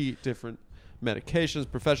 3 different medications,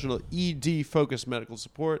 professional ED-focused medical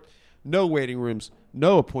support, no waiting rooms,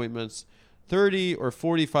 no appointments, 30 or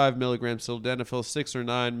 45 milligram sildenafil, 6 or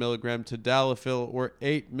 9 milligram tadalafil, or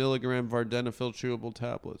 8 milligram vardenafil chewable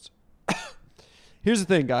tablets. Here's the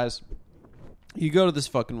thing, guys. You go to this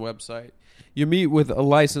fucking website. You meet with a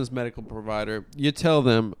licensed medical provider. You tell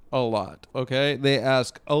them a lot, okay? They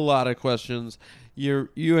ask a lot of questions.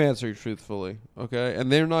 You answer truthfully, okay?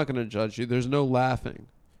 And they're not going to judge you. There's no laughing.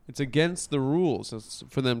 It's against the rules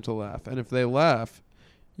for them to laugh. And if they laugh,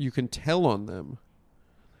 you can tell on them.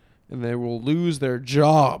 And they will lose their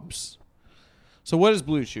jobs. So what is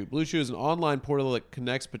Blue Chew? Blue Chew is an online portal that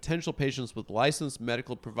connects potential patients with licensed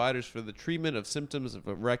medical providers for the treatment of symptoms of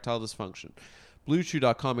erectile dysfunction.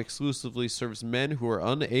 BlueChew.com exclusively serves men who are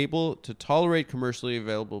unable to tolerate commercially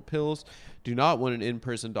available pills, do not want an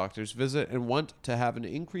in-person doctor's visit, and want to have an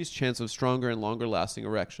increased chance of stronger and longer-lasting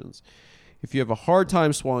erections. If you have a hard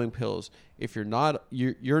time swallowing pills, if you're not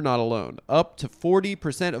alone. Up to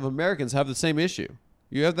 40% of Americans have the same issue.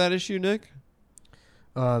 You have that issue, Nick?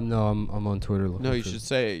 No, I'm on Twitter looking. No, you for- should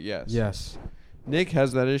say it, yes. Yes. Nick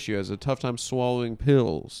has that issue. Has a tough time swallowing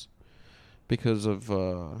pills because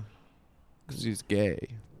he's gay.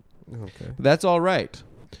 Okay. But that's all right.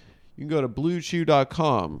 You can go to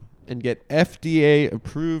BlueChew.com and get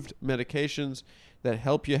FDA-approved medications that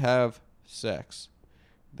help you have sex.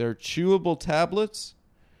 They're chewable tablets,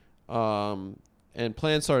 and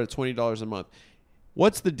plans start at $20 a month.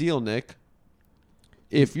 What's the deal, Nick?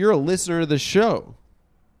 If you're a listener to the show,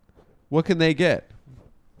 what can they get?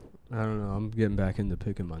 I don't know. I'm getting back into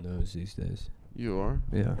picking my nose these days. You are?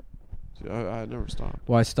 Yeah. I never stopped.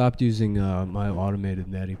 Well, I stopped using my automated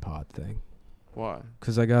neti pot thing Why?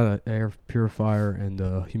 because I got an air purifier and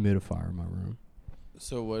a humidifier in my room.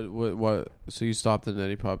 So what? So you stopped the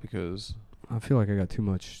neti pot because? I feel like I got too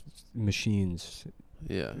much machines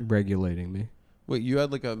Yeah. regulating me. Wait, you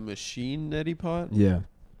had like a machine neti pot? Yeah.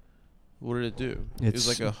 What did it do? It It's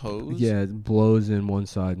was like a hose? Yeah, it blows in one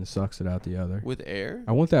side and sucks it out the other. With air?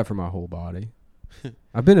 I want that for my whole body.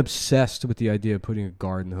 I've been obsessed with the idea of putting a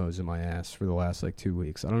garden hose in my ass for the last 2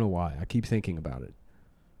 weeks. I don't know why. I keep thinking about it.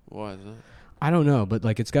 Why is that? I don't know, but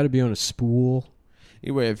it's got to be on a spool.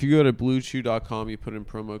 Anyway, if you go to BlueChew.com, you put in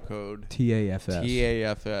promo code TAFS.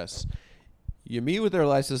 TAFS. You meet with their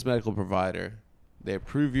licensed medical provider. They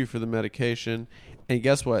approve you for the medication. And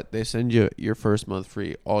guess what? They send you your first month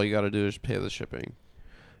free. All you got to do is pay the shipping.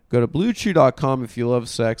 Go to BlueChew.com if you love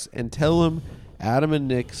sex and tell them Adam and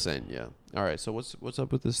Nick sent you. All right, so what's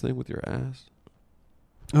up with this thing with your ass?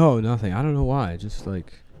 Oh, nothing. I don't know why. Just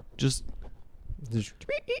Just just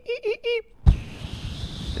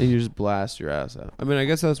and you just blast your ass out. I mean, I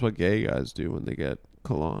guess that's what gay guys do when they get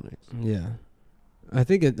colonics. yeah. I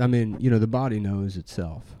think the body knows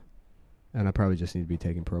itself. And I probably just need to be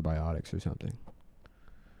taking probiotics or something.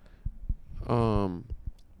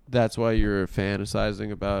 That's why you're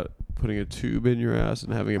fantasizing about putting a tube in your ass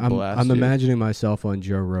and having it blast I'm you. imagining myself on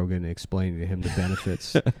Joe Rogan explaining to him the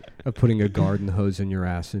benefits of putting a garden hose in your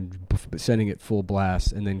ass and sending it full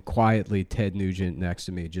blast, and then quietly Ted Nugent next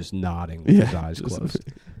to me just nodding with his eyes closed.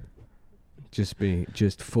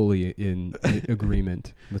 Just fully in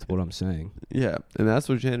agreement with what I'm saying. Yeah, and that's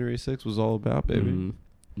what January 6th was all about, baby. Mhm.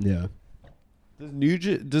 Yeah.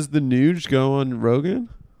 Does the Nuge go on Rogan?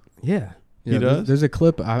 Yeah. He Yeah, does? There's a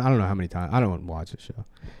clip. I don't know how many times. I don't watch the show.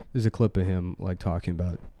 There's a clip of him like talking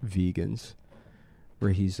about vegans,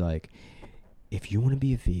 where he's like, "If you want to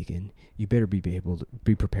be a vegan, you better be able to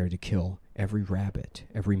be prepared to kill every rabbit,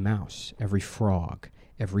 every mouse, every frog,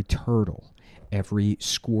 every turtle, every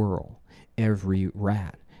squirrel, every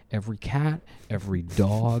rat, every cat, every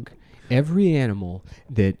dog." Every animal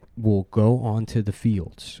that will go onto the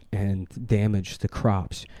fields and damage the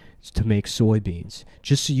crops to make soybeans,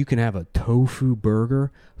 just so you can have a tofu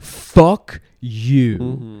burger, fuck you.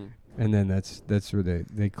 Mm-hmm. And then that's where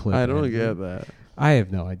they clip. I don't it. get that. I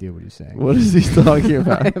have no idea what he's saying. What is he talking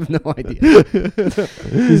about? I have no idea.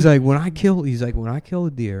 He's like, when I kill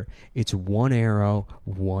a deer, it's one arrow,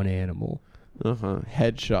 one animal.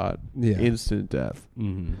 Headshot. Yeah. Instant death.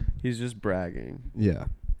 Mm-hmm. He's just bragging. Yeah.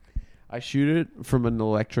 I shoot it from an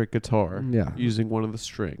electric guitar. Yeah. Using one of the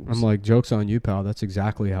strings. I'm like, joke's on you, pal. That's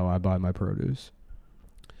exactly how I buy my produce.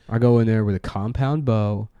 I go in there with a compound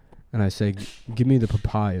bow, and I say, give me the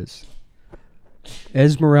papayas.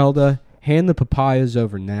 Esmeralda, hand the papayas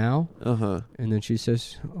over now. Uh-huh. And then she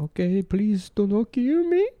says, okay, please do not kill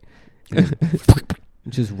me.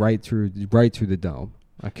 Just right through the dome.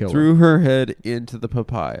 I kill her. Threw her head into the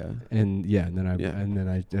papaya. And then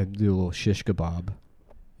I do a little shish kebab.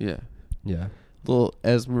 Yeah. Yeah. Little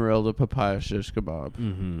Esmeralda papaya shish kebab.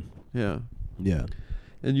 Mm-hmm. Yeah. Yeah.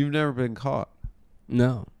 And you've never been caught.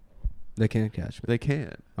 No. They can't catch me. They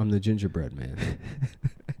can't. I'm the gingerbread man.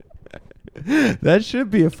 That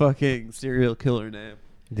should be a fucking serial killer name.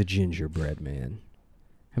 The gingerbread man.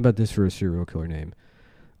 How about this for a serial killer name?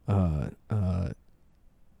 Damn, I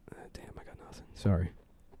got nothing. Sorry.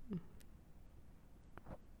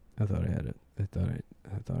 I thought I had it. I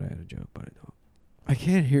thought I had a joke, but I don't. I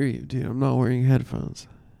can't hear you, dude. I'm not wearing headphones.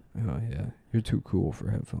 Oh yeah, you're too cool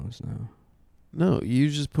for headphones now. No, you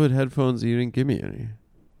just put headphones and you didn't give me any.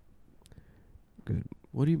 Good.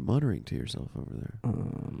 What are you muttering to yourself over there? I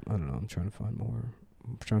don't know. I'm trying to find more.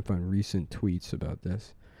 I'm trying to find recent tweets about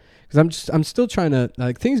this, because I'm still trying to,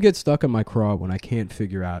 like, things get stuck in my craw when I can't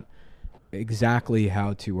figure out exactly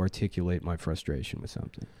how to articulate my frustration with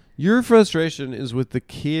something. Your frustration is with the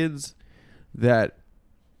kids that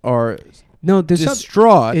are No, there's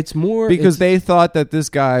distraught. It's more because they thought that this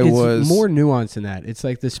guy was more nuanced than that. It's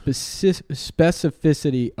like the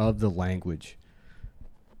specificity of the language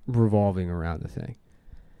revolving around the thing,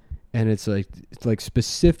 and it's like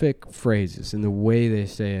specific phrases and the way they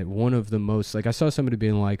say it. One of the most, like, I saw somebody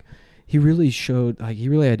being like, he really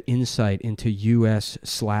had insight into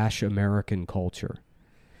U.S./American culture.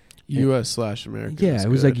 U.S./American. Yeah, it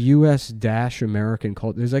was like U.S.-American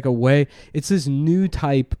culture. There's like a way. It's this new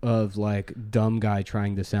type of like dumb guy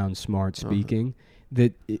trying to sound smart speaking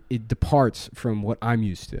that it departs from what I'm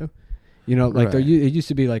used to. You know, like Right. it used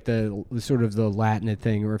to be like the sort of the Latin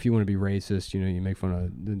thing, or if you want to be racist, you know, you make fun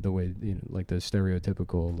of the way, you know, like the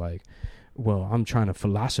stereotypical, like, well, I'm trying to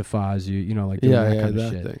philosophize you, you know, like doing that kind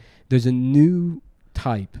of shit. thing. There's a new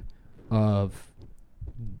type of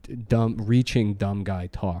reaching dumb guy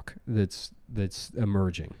talk that's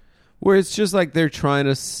emerging, Where it's just like they're trying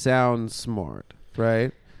to sound smart,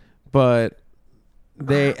 right? But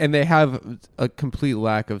they have a complete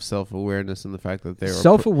lack of self-awareness in the fact that they're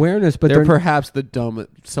self-awareness, but they're perhaps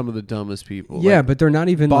some of the dumbest people. Yeah, like, but they're not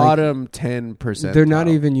even bottom 10%. They're not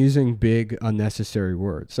even using big unnecessary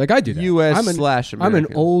words. Like I do that. U.S./American. I'm an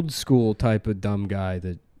old school type of dumb guy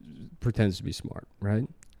that pretends to be smart, right?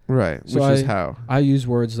 Right, So which is how. I use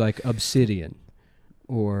words like obsidian,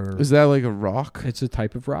 or Is that like a rock? it's a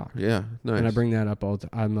type of rock. Yeah, nice. And I bring that up all the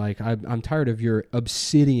time. I'm like, I'm tired of your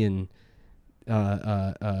obsidian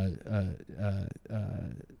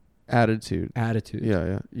attitude. attitude.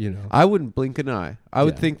 Yeah. You know, I wouldn't blink an eye. I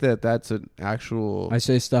would Yeah. think that that's an actual. I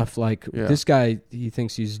say stuff like, Yeah. this guy, he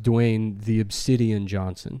thinks he's Dwayne the Obsidian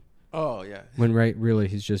Johnson, Oh yeah. when really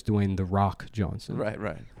he's just Dwayne the Rock Johnson. Right.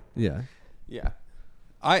 Yeah. Yeah.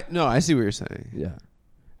 I see what you're saying. Yeah.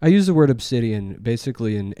 I use the word obsidian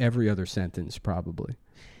basically in every other sentence, probably.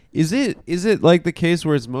 Is it like the case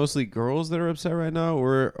where it's mostly girls that are upset right now,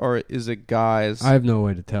 or is it guys? I have no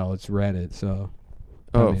way to tell. It's Reddit, so.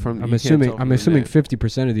 Oh, I mean, from- you I'm can't assuming tell from the name.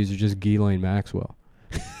 50% of these are just Ghislaine Maxwell.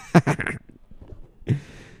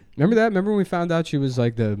 Remember that? Remember when we found out she was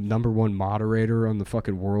like the #1 moderator on the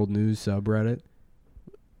fucking World News subreddit?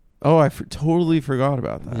 Oh, I totally forgot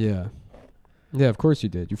about that. Yeah. Yeah, of course you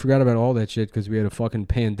did. You forgot about all that shit because we had a fucking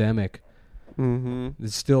pandemic. Mm-hmm.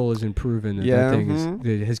 It still isn't proven that Yeah, that thing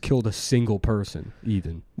it has killed a single person,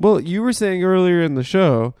 even. Well, you were saying earlier in the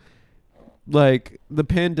show, like, the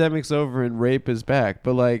pandemic's over and rape is back,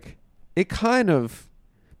 but, like, it kind of...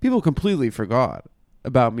 People completely forgot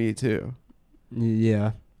about Me Too.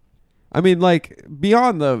 Yeah. I mean, like,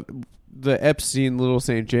 beyond the Epstein Little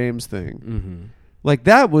St. James thing, Mm-hmm. like,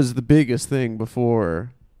 that was the biggest thing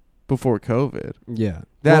before COVID. Yeah.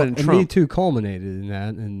 That and and Trump. Me Too culminated in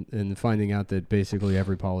that and finding out that basically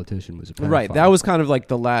every politician was a pedophile. Right, that was kind of like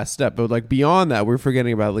the last step, but like beyond that, we're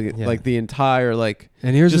forgetting about Yeah. like the entire like.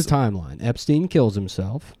 And here's just- the timeline. Epstein kills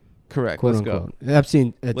himself. Correct. Quote Let's unquote. go.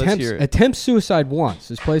 Epstein hear it. attempts suicide once,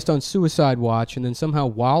 is placed on suicide watch, and then somehow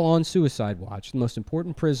while on suicide watch, the most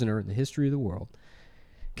important prisoner in the history of the world,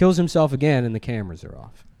 kills himself again and the cameras are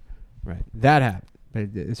off. Right. That happened. But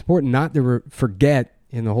it's important not to forget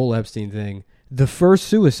in the whole Epstein thing the first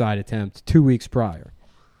suicide attempt 2 weeks prior.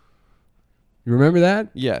 You remember that?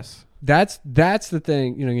 Yes. That's the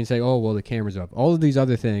thing. You know, you can say, oh, well, the camera's off. All of these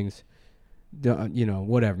other things, you know,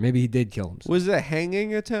 whatever. Maybe he did kill himself. Was it a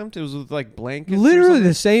hanging attempt? It was with like blankets. or Literally something?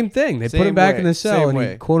 the same thing. They put Same him back way, in the cell same and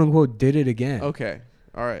way. he quote unquote did it again. Okay.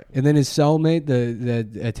 All right. And then his cellmate, the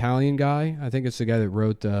Italian guy, I think it's the guy that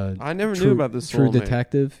wrote I never True, knew about this. True soulmate.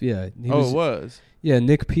 Detective. Yeah. He Oh, it was Yeah,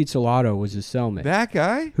 Nick Pizzolatto was his cellmate. that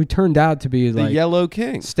guy, who turned out to be the like Yellow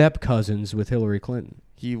King. step cousins with Hillary Clinton.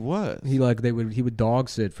 He was. He would dog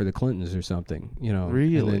sit for the Clintons or something, you know.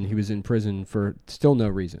 Really? And then he was in prison for still no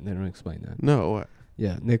reason. They don't explain that. No way.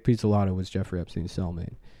 Yeah, Nick Pizzolatto was Jeffrey Epstein's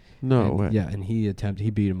cellmate. No And- way. Yeah, and he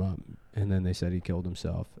beat him up, and then they said he killed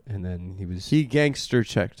himself, and then he was He gangster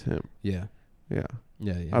checked him. yeah, Yeah.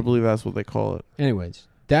 yeah. I believe that's what they call it. Anyways,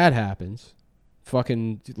 that happens.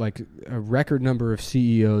 Fucking like a record number of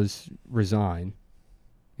CEOs resign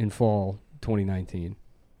in fall 2019.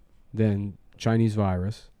 Then Chinese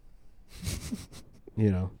virus.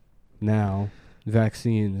 You know, now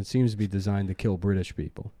vaccine that seems to be designed to kill British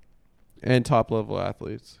people. And top level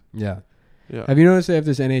athletes. Yeah. Yeah. Have you noticed they have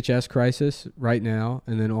this NHS crisis right now,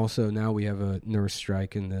 and then also now we have a nurse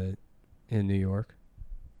strike in New York?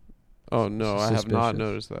 Oh no, I have not Suspicious.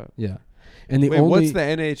 noticed that. Yeah, and the Wait, only what's the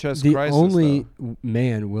NHS the crisis? only though?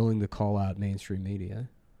 man willing to call out mainstream media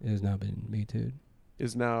has now been Me Too.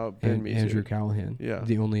 Is now been Me Andrew Too. Callahan. Yeah.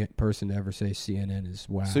 The only person to ever say CNN is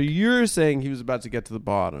whack. So you're saying he was about to get to the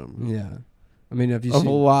bottom yeah. I mean, have you of seen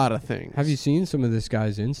a lot of things. have you seen some of this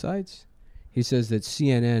guy's insights? He says that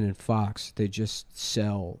CNN and Fox, they just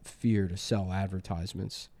sell fear to sell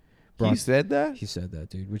advertisements. He said that? He said that,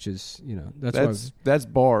 dude, which is, you know, That's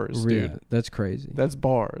bars, yeah, dude. that's crazy. That's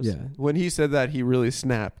bars. Yeah. When he said that, he really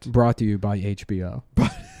snapped. Brought to you by HBO.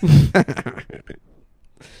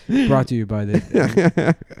 Brought to you by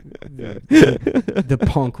the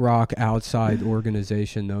punk rock outside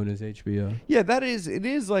organization known as HBO. Yeah, that is. It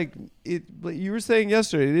is like it. Like you were saying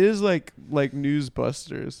yesterday, it is like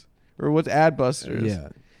Newsbusters or what's Adbusters. Yeah,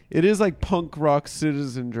 It is like punk rock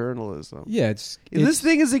citizen journalism. yeah. This It's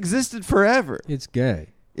thing has existed forever. it's gay.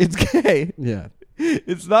 It's gay. Yeah,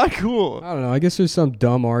 It's not cool. I don't know. I guess there's some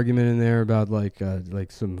dumb argument in there about like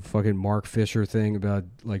some fucking Mark Fisher thing about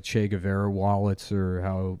like Che Guevara wallets or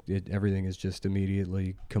how everything is just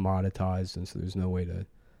immediately commoditized and so there's no way to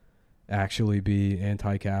actually be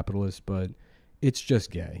anti-capitalist, but it's just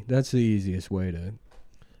gay. That's the easiest way to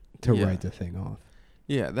Yeah. write the thing off.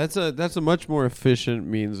 Yeah, that's a much more efficient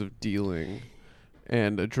means of dealing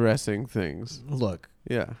and addressing things. Look,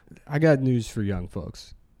 Yeah. I got news for young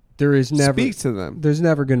folks. There is never Speak to them. there's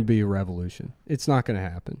never going to be a revolution. It's not going to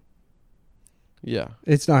happen. Yeah.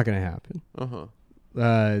 It's not going to happen. Uh-huh.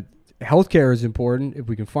 Healthcare is important. If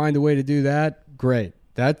we can find a way to do that, great.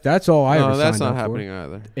 That's all I ever No, that's signed not up for.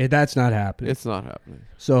 happening either. That's not happening. It's not happening.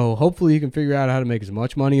 So hopefully you can figure out how to make as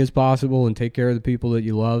much money as possible and take care of the people that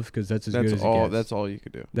you love because that's as good as it gets. That's all you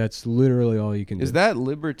could do. That's literally all you can do. Is that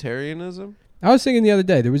libertarianism? I was thinking the other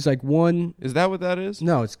day there was like one. Is that what that is?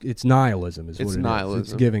 No, it's nihilism. Is It's what it is. nihilism.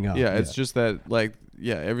 It's giving up. Yeah, it's just that like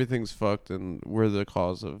everything's fucked and we're the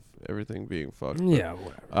cause of everything being fucked. But yeah.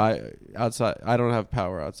 Whatever. I don't have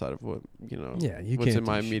power outside of what Yeah, you what's can't in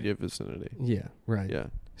my do shit. immediate vicinity. Yeah, right. Yeah.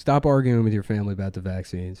 Stop arguing with your family about the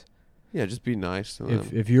vaccines. Yeah, just be nice to them.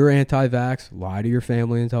 If you're anti-vax, lie to your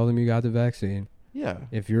family and tell them you got the vaccine. Yeah.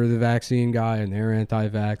 If you're the vaccine guy and they're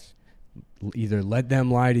anti-vax, either let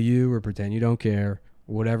them lie to you or pretend you don't care,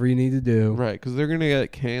 whatever you need to do. Right, because they're gonna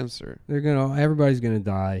get cancer. Everybody's gonna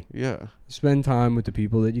die. Yeah, Spend time with the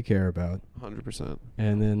people that you care about. 100%.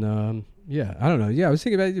 And then, I don't know. Yeah, I was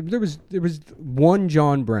thinking about it. There was one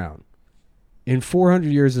John Brown. In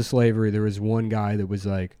 400 years of slavery, there was one guy that was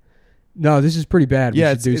like, no, this is pretty bad. Yeah,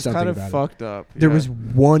 we should do it's something kind of about fucked up. it. There Yeah. was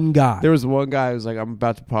one guy. There was one guy who was like, I'm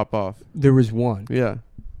about to pop off. There was one. Yeah.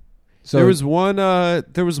 So there was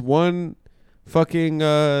one fucking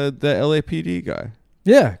the LAPD guy.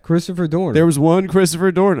 Yeah, Christopher Dorner. There was one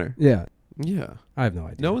Christopher Dorner. Yeah. Yeah. I have no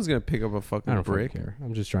idea. No one's gonna pick up a fucking I don't break. care.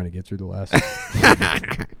 I'm just trying to get through the last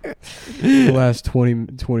the last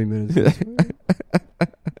 20 minutes.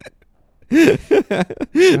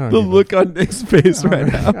 The look on Nick's face right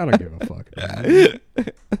now. I don't give a fuck.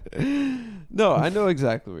 No, I know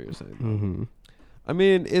exactly what you're saying. Mm-hmm. I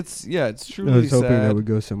mean, it's truly I was hoping sad. that would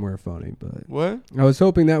go somewhere funny, but What? I was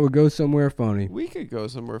hoping that would go somewhere funny. We could go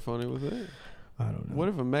somewhere funny with it. I don't know. What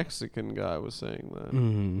if a Mexican guy was saying that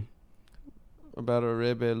Mm-hmm. about a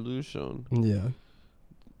revolution? Yeah.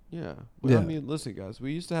 Yeah. Well, Yeah. I mean, listen, guys.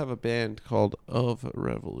 We used to have a band called Of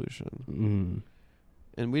Revolution, Mm-hmm.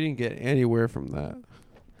 and we didn't get anywhere from that.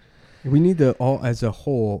 We need to all, as a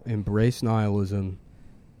whole, embrace nihilism,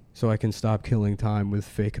 so I can stop killing time with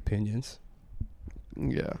fake opinions.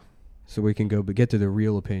 Yeah. So we can get to the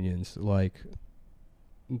real opinions, like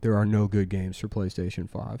there are no good games for PlayStation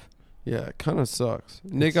 5. Yeah, it kind of sucks.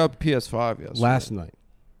 Nick got PS5 yesterday. Last night,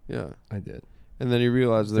 Yeah. I did. And then he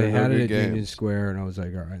realized They there had were it no at good Union games. Square, and I was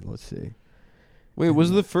like, all right, let's see. Wait, was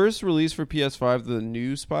the first release for PS5 the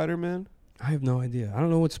new Spider-Man? I have no idea. I don't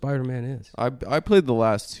know what Spider-Man is. I played the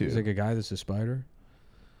last two. It's like a guy that's a spider.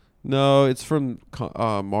 No, it's from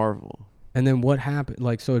Marvel. And then what happened?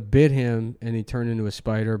 Like, so it bit him, and he turned into a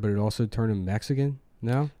spider, but it also turned him Mexican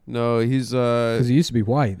now? No, he's Because he used to be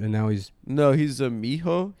white, and now he's... he's a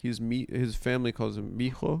mijo. His family calls him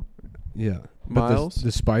mijo. Yeah. But Miles.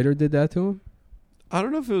 the spider did that to him? I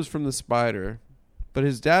don't know if it was from the spider, but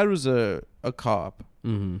his dad was a cop,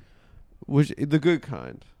 Mm-hmm. which the good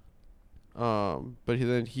kind. But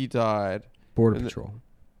then he died. Border And Patrol.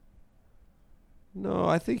 No,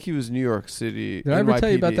 I think he was New York City. Did I ever tell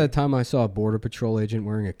you about NYPD. that time I saw a Border Patrol agent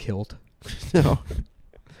wearing a kilt? No.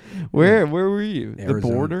 Where were you? Arizona. The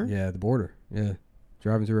border? Yeah, the border. Yeah.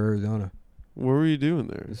 Driving through Arizona. What were you doing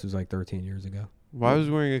there? This was like 13 years ago. Why was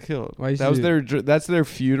he wearing a kilt? Well, I used That to was do- that's their I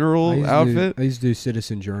funeral used to outfit. I used to do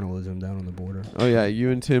citizen journalism down on the border. Oh yeah,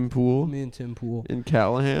 you and Tim Pool Me and Tim Pool. in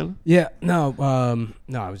Callahan, Yeah, no,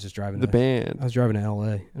 I was just driving the I band. was driving to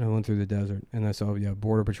L.A. and I went through the desert and I saw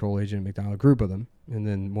Border Patrol agent at McDonald, a group of them, and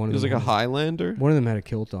then one It of was them like a had- Highlander. One of them had a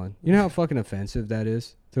kilt on. You know how fucking offensive that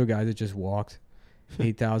is to a guy that just walked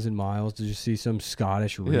 8,000 miles to just see some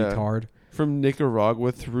Scottish retard. From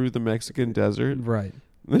Nicaragua through the Mexican desert. Right.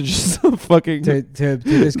 They're just some fucking To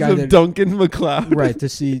this guy some that Duncan MacLeod. right, to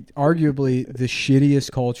see arguably the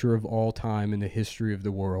shittiest culture of all time in the history of the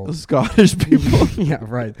The world. Scottish people. Yeah,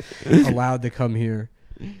 right. Allowed to come here.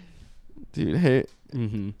 Dude, hey,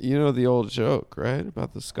 Mm-hmm. you know the old joke, right?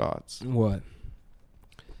 About the Scots. What?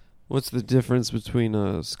 What's the difference between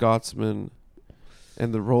a Scotsman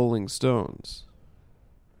and the Rolling Stones?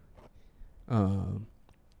 A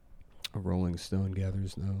Rolling Stone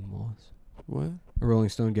gathers no moss. What? A Rolling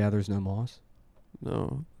Stone gathers no moss.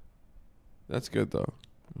 No. That's good though.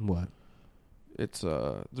 What? It's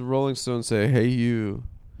the Rolling Stones say, "Hey you,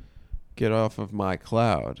 get off of my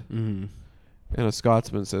cloud." Mm-hmm. And a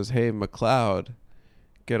Scotsman says, "Hey MacLeod,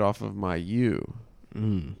 get off of my you."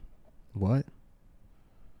 What?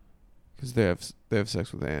 Cuz they have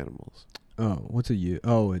sex with animals. Oh, what's a you?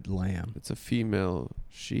 Oh, a lamb. It's a female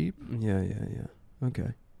sheep. Yeah.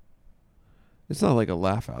 Okay. It's not like a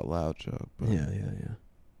laugh out loud joke, but Yeah.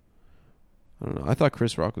 I don't know. I thought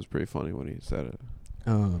Chris Rock was pretty funny when he said it.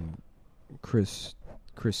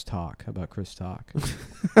 Chris Talk. How about Chris Talk?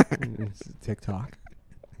 It's TikTok.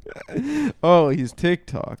 Oh, he's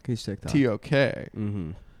TikTok. He's TikTok. T-O-K.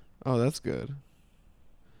 Mm-hmm. Oh, that's good.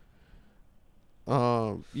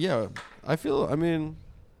 Yeah, I mean,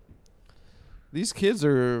 these kids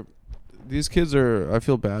are, I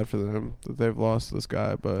feel bad for them that they've lost this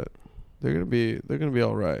guy, but they're going to be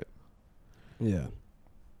all right. Yeah.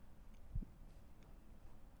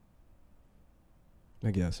 I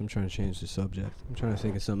guess I'm trying to change the subject. I'm trying to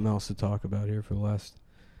think of something else to talk about here for the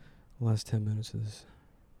last 10 minutes of this.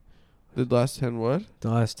 The last 10 what? The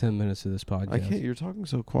last 10 minutes of this podcast. I can't, you're talking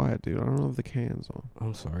so quiet, dude. I don't have the cans on.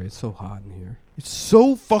 I'm sorry. It's so hot in here. It's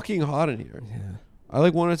so fucking hot in here. Yeah. I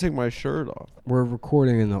want to take my shirt off. We're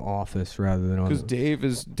recording in the office rather than on Because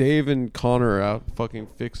the... Dave and Connor are out fucking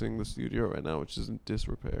fixing the studio right now, which is in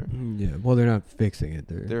disrepair. Yeah. Well, they're not fixing it.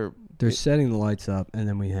 They're they're setting the lights up, and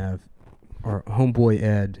then we have our homeboy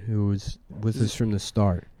Ed, who was with us from the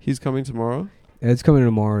start. He's coming tomorrow. Ed's coming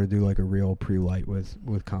tomorrow to do like a real pre-light with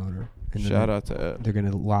Connor. And then Shout out to Ed. they're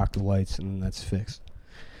gonna lock the lights, and then that's fixed.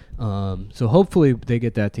 So hopefully they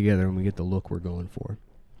get that together, and we get the look we're going for,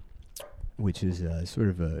 which is sort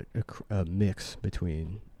of a mix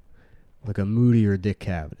between like a moodier Dick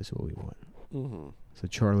Cavett is what we want. Mm-hmm. So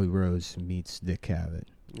Charlie Rose meets Dick Cavett.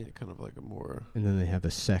 Yeah, kind of like a more And then they have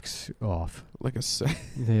a sex off. like a sex,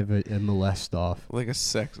 They have a molest off. like a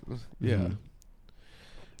sex. Yeah, Mhm.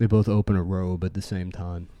 They both open a robe at the same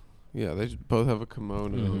time. yeah. They just both have a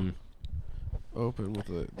kimono Mhm. open with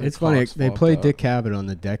the It's funny. cocks They flopped play out. Dick Cavett on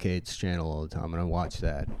the Decades channel all the time, and I watch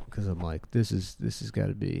that because I'm like, this has got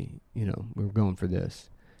to be, we're going for this.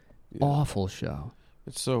 Yeah. Awful show.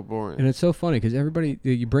 It's so boring. And it's so funny because everybody,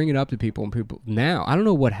 you bring it up to people, and people now, I don't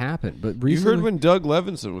know what happened, but You recently, heard when Doug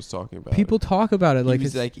Levinson was talking about people it. talk about it like He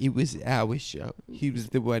it's was like, it was our show. He was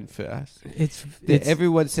the one first. it's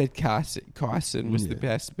Everyone said Carson was the Yeah.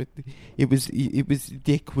 best, but it was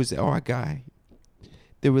Dick was our guy.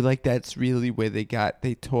 They were like, that's really where they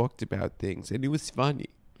talked about things, and it was funny.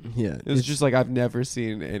 yeah. It was just like, I've never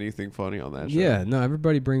seen anything funny on that show. yeah. No,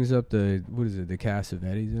 everybody brings up the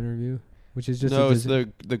Cassavetes interview, which is just it's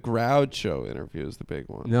the Groud show interview is the big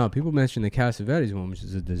one. no. People mention the Cassavetes one, which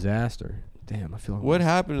is a disaster. Damn, I feel like What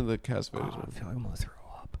happened to the Cassavetes I one? feel like I'm gonna throw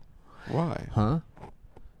up. Why? Huh?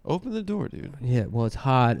 Open the door, dude. Yeah. Well, it's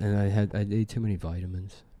hot, and I ate too many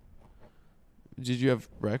vitamins. Did you have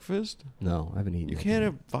breakfast? No, I haven't eaten. You yet. can't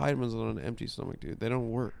have vitamins on an empty stomach, dude. They don't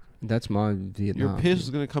work. That's my Vietnam. Your piss is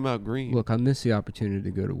gonna come out green. Look, I missed the opportunity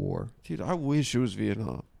to go to war. Dude, I wish it was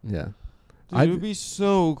Vietnam. Yeah. Dude, it would be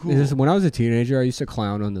so cool. When I was a teenager, I used to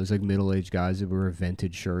clown on those like middle-aged guys that wear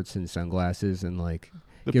vintage shirts and sunglasses and like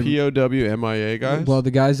The give- POW MIA guys? Well,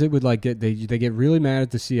 the guys that would like they get really mad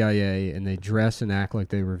at the CIA and they dress and act like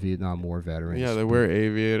they were Vietnam War veterans. yeah, they wear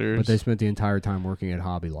aviators. But they spent the entire time working at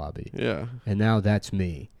Hobby Lobby. yeah. And now that's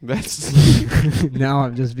me. That's Now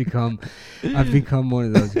I've become one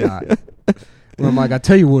of those guys. Where I'm like, I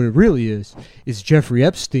tell you what it really is. It's Jeffrey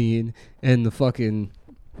Epstein and the fucking,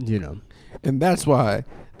 and that's why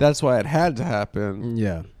it had to happen.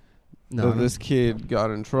 Yeah. No, That this kid got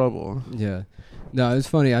in trouble. yeah. No, it was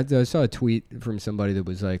funny. I saw a tweet from somebody that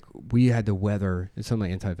was like, we had to weather, it's some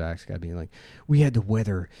like anti-vax guy being like, we had to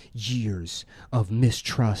weather years of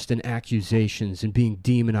mistrust and accusations and being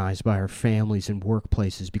demonized by our families and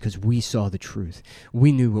workplaces because we saw the truth.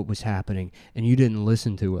 We knew what was happening and you didn't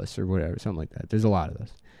listen to us or whatever, something like that. There's a lot of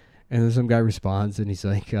this. And then some guy responds and he's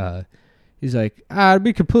like, to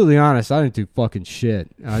be completely honest, I didn't do fucking shit.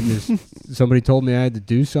 I just, somebody told me I had to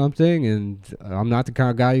do something, and I'm not the kind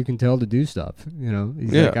of guy you can tell to do stuff.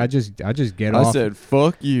 He's Yeah. like, I just get off. I said,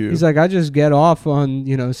 fuck you. He's like, I just get off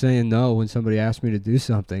on, saying no when somebody asks me to do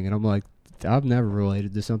something. And I'm like, I've never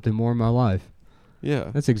related to something more in my life. yeah.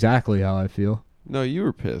 That's exactly how I feel. No, you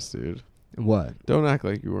were pissed, dude. What? Don't act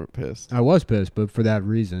like you weren't pissed. I was pissed, but for that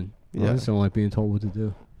reason. I Yeah. just don't like being told what to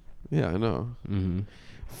do. Yeah, I know. Mm-hmm.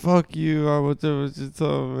 Fuck you. I would do what you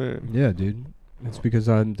told me. Yeah, dude. It's because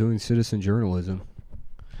I'm doing citizen journalism.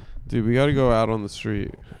 Dude, we got to go out on the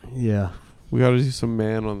street. Yeah. We got to do some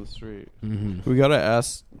man on the street. Mm-hmm. We got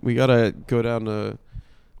to go down to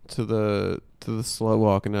the slut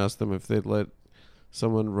walk and ask them if they'd let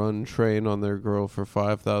someone run train on their girl for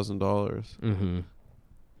 $5,000. Mm-hmm.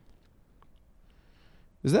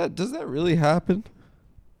 Does that really happen?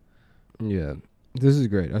 Yeah. This is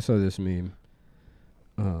great. I saw this meme.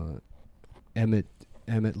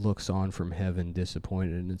 Emmett looks on from heaven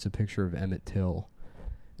disappointed, and it's a picture of Emmett Till.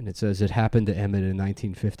 And it says, it happened to Emmett in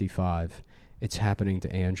 1955. It's happening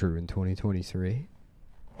to Andrew in 2023.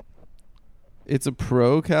 It's a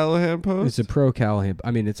pro Callahan post? It's a pro Callahan.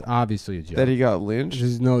 I mean, it's obviously a joke. That he got lynched?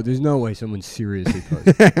 There's no way someone seriously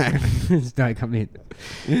posted it. It's like, I mean, but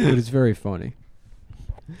it's very funny.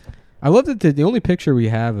 I love that the only picture we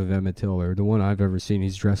have of Emmett Till, or the one I've ever seen,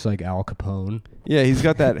 he's dressed like Al Capone. Yeah, he's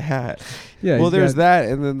got that hat. Yeah. Well, he's there's got- that,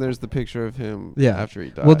 and then there's the picture of him after he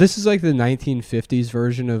died. Well, this is like the 1950s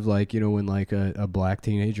version of like, when like a black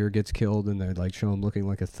teenager gets killed and they like show him looking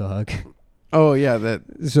like a thug. Oh, yeah, that...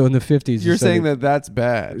 So in the 50s... You're saying that that's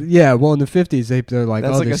bad. Yeah, well, in the 50s, they're like,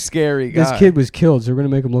 That's oh, like a this, scary guy. this kid was killed, so we're going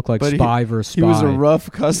to make him look like But Spy versus Spy. He was a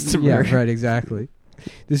rough customer. Yeah, right, exactly.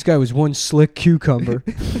 This guy was one slick cucumber.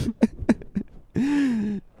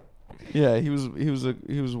 Yeah, he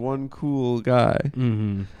was one cool guy.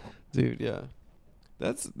 Mm-hmm. Dude, yeah.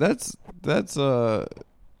 That's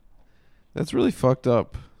really fucked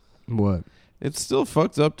up. What? It's still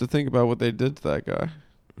fucked up to think about what they did to that guy.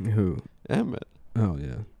 Who? Emmett. Oh,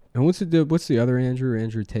 yeah. And what's the other Andrew?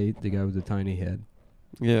 Andrew Tate, the guy with the tiny head.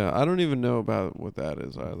 Yeah, I don't even know about what that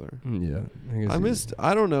is either. Yeah,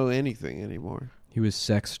 I don't know anything anymore. He was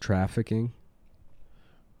sex trafficking.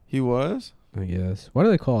 He was? I guess. Why do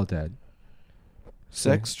they call it that?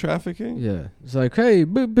 Sex trafficking? Yeah, it's like, hey,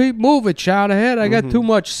 move it, child ahead. I got too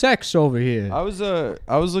much sex over here. I was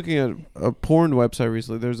looking at a porn website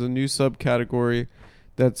recently. There's a new subcategory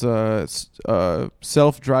that's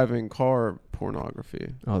self-driving car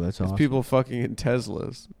pornography. Oh, that's It's awesome. people fucking in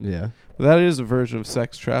Teslas. Yeah, But that is a version of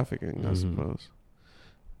sex trafficking, I suppose.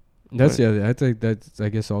 that's Right. the other. I think that's. I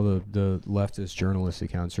guess all the leftist journalist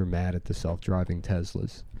accounts are mad at the self-driving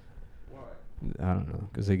Teslas. I don't know,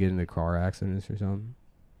 because they get into car accidents or something.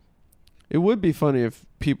 It would be funny if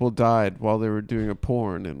people died while they were doing a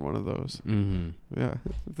porn in one of those. Mm-hmm. Yeah,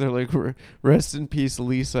 they're like, rest in peace,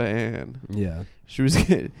 Lisa Ann. Yeah.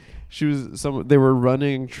 They were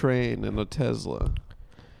running train in a Tesla.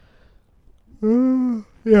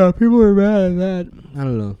 Yeah, people are mad at that. I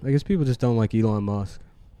don't know. I guess people just don't like Elon Musk.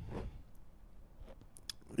 So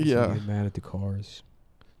Yeah. they get mad at the cars.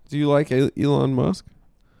 Do you like Elon Musk?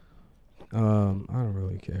 I don't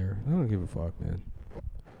really care. I don't give a fuck, man.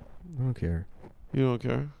 I don't care. You don't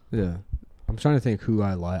care? Yeah. I'm trying to think who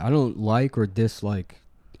I like. I don't like or dislike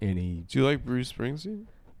any. Do you like Bruce Springsteen?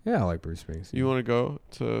 Yeah, I like Bruce Springsteen. You want to go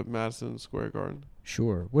to Madison Square Garden?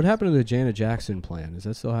 Sure. What happened to the Janet Jackson plan? Is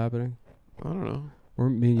that still happening? I don't know. Or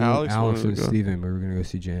me and you, Alex Alex wanted and to go. Steven, we were going to go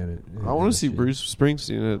see Janet. I want to see shit. Bruce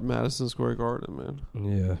Springsteen at Madison Square Garden, man.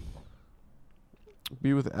 Yeah.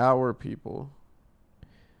 Be with our people.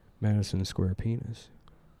 Madison Square Penis.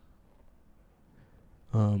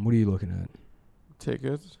 What are you looking at?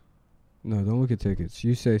 Tickets? No, don't look at tickets.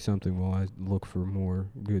 You say something while I look for more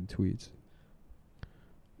good tweets.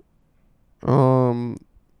 Oh,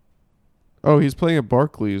 he's playing at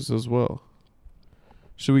Barclays as well.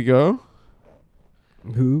 Should we go?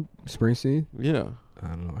 Who? Springsteen? Yeah. I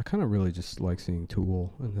don't know. I kind of really just like seeing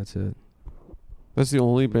Tool, and that's it. That's the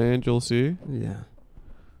only band you'll see? Yeah.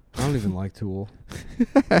 I don't even like Tool.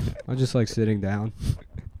 I just like sitting down.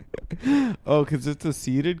 Oh, because it's a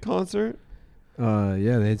seated concert?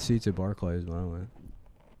 Yeah, they had seats at Barclays when I went.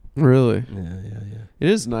 Really? Yeah. It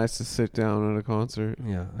is nice to sit down at a concert.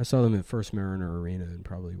 Yeah, I saw them at First Mariner Arena in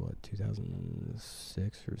probably,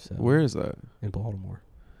 2006 or 7. Where is that? In Baltimore.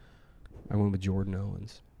 I went with Jordan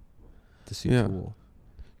Owens to see Yeah. Tool.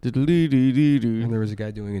 And And there was a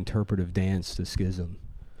guy doing interpretive dance to Schism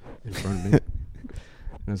in front of me.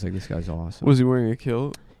 And I was like, this guy's awesome. Was he wearing a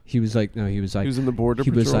kilt? He was like, no, he was like, He was in the border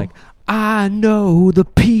he patrol? was like, I know the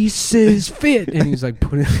pieces fit. And he was like,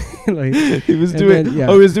 putting, like, he was and doing, then, yeah.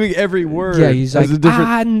 oh, he was doing every word. Yeah, he's as like, a different.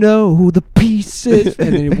 I know the pieces,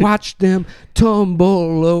 and then he watched them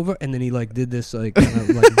tumble over, and then he like did this like kind of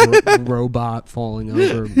like robot falling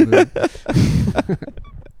over.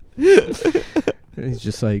 And he's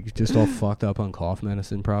just all fucked up on cough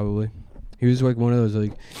medicine, probably. He was like one of those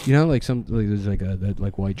like, you know, like some like there's like that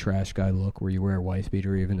like white trash guy look where you wear a wife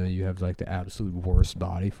beater even though you have like the absolute worst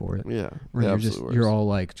body for it. Yeah. Where the you're absolute just worst. you're all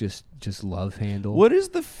like just love handle. What is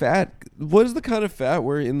the fat? What is the kind of fat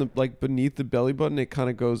where in the like beneath the belly button it kind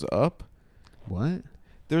of goes up? What?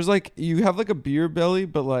 There's like you have like a beer belly,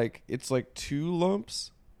 but like it's like 2 lumps.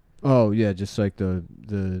 Oh yeah, just like the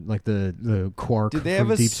quark Did they from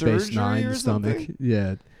have a Deep Space surgery Nine or stomach. something?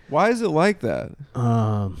 Yeah. Why is it like that?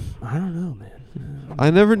 I don't know, man.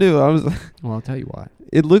 I never knew. I was. Well, I'll tell you why.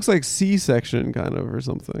 It looks like C-section kind of or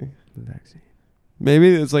something. The vaccine.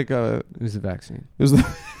 Maybe it's like a. It was the vaccine. It was.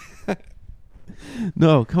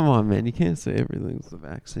 No, come on, man. You can't say everything's the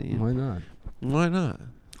vaccine. Why not? Why not?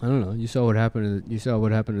 I don't know. You saw what happened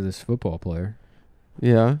to this football player.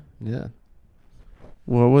 Yeah. Yeah.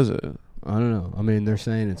 What was it? I don't know. I mean, they're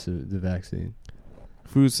saying it's the vaccine.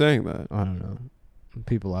 Who's saying that? I don't know.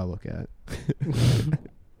 People I look at.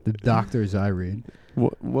 The doctors I read.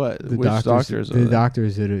 What? The Which doctors are the they?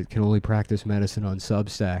 doctors that can only practice medicine on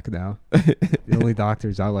Substack now. The only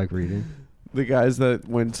doctors I like reading. The guys that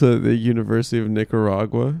went to the University of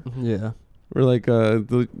Nicaragua. Yeah. Or like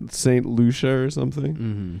the St. Lucia or something.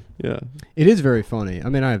 Mm-hmm. Yeah. It is very funny. I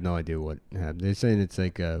mean, I have no idea what happened. They're saying it's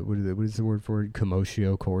like what is the word for it?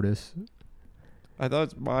 Commotio cordis. I thought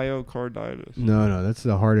it's myocarditis. No, that's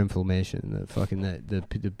the heart inflammation. The fucking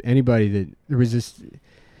the anybody that there was this.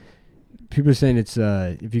 People are saying it's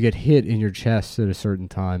if you get hit in your chest at a certain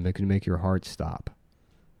time, it can make your heart stop.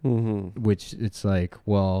 Mm-hmm. Which it's like,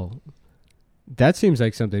 well, that seems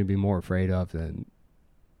like something to be more afraid of than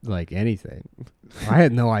like anything. I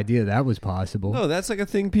had no idea that was possible. No, that's like a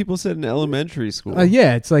thing people said in elementary school.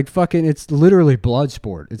 Yeah, it's like fucking. It's literally blood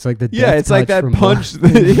sport. It's like the Yeah, death it's like touch that from punch.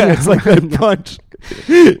 blood. Yeah, it's like that punch.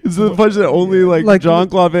 It's the punch that only like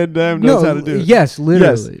Jean-Claude Van Damme knows how to do. Yes,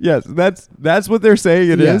 literally. Yes. That's what they're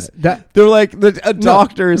saying it Yeah, is. that- They're like a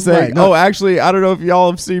doctor is saying, right, no. "Oh, actually, I don't know if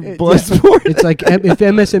y'all have seen Yeah. Bloodsport." It's like if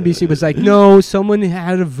MSNBC was like, no, someone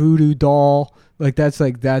had a voodoo doll. Like that's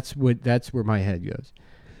where my head goes.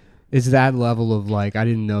 It's that level of like, I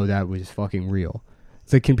didn't know that was fucking real.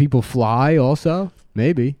 It's like, can people fly also?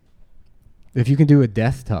 Maybe. If you can do a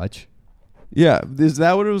death touch. Yeah, is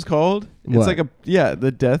that what it was called? It's What? like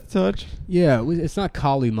the death touch. Yeah, it's not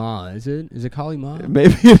Kali Ma, is it? Is it Kali Ma?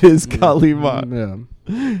 Maybe it is Kali Ma. Yeah.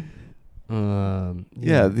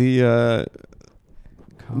 Yeah, the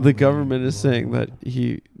Kali government is Ma. saying that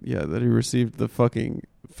he received the fucking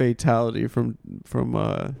fatality from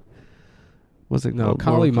what's it No, called?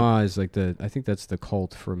 Kali Ma is like I think that's the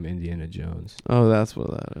cult from Indiana Jones. Oh, that's what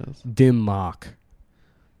that is. Dim Mak.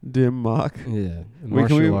 Dim Mak. Yeah. Wait, can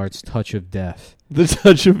Martial we- arts touch of death. The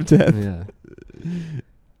touch of death. Yeah.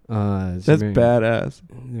 That's badass.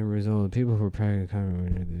 The result of people who were practicing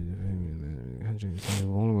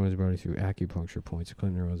one of them was brought through acupuncture points.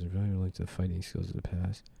 Clinton was very linked to the fighting skills of the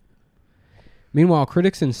past. Meanwhile,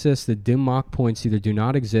 critics insist that dim mock points either do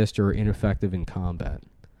not exist or are ineffective in combat.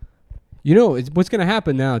 You know, what's going to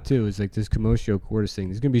happen now, too, is like this Commotio Cordis thing.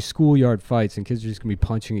 There's going to be schoolyard fights, and kids are just going to be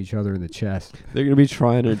punching each other in the chest. They're gonna be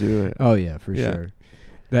trying to do it. Oh, yeah, for Yeah. sure.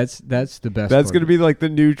 That's the best That's part. gonna be like the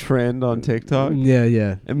new trend on TikTok. Yeah,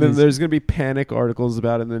 yeah. And then It's- there's gonna be panic articles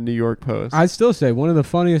about it in the New York Post. I'd still say one of the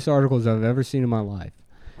funniest articles I've ever seen in my life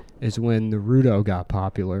is when Naruto got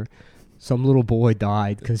popular. Some little boy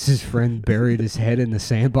died because his friend buried his head in the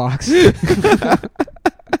sandbox.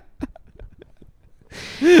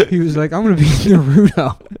 He was like, I'm going to be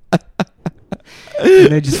Naruto.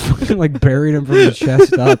 And they just fucking like buried him from his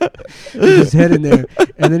chest up with his head in there.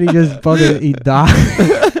 And then he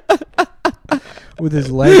died with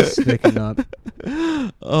his legs sticking up.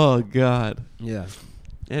 Oh God. Yeah.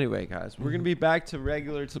 Anyway, guys, we're gonna be back to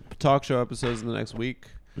regular talk show episodes in the next week.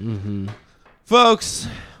 Mm-hmm. Folks,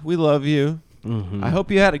 we love you. Mm-hmm. I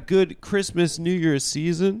hope you had a good Christmas, New Year's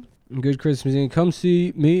season. Good Christmas Eve. Come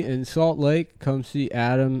see me in Salt Lake. Come see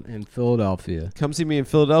Adam in Philadelphia. Come see me in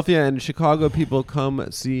Philadelphia, and Chicago people, come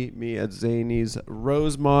see me at Zany's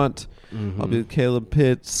Rosemont. I'll be with Caleb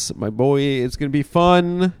Pitts, my boy. It's going to be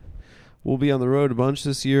fun. We'll be on the road a bunch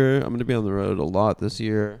this year. I'm going to be on the road a lot this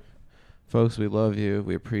year. Folks, we love you.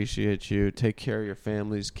 We appreciate you. Take care of your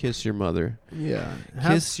families. Kiss your mother. Yeah.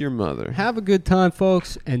 Kiss your mother. Have a good time,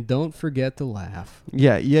 folks, and don't forget to laugh.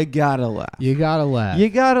 Yeah, you gotta laugh. You gotta laugh. You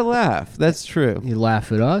gotta laugh. That's true. You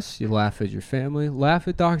laugh at us. You laugh at your family. Laugh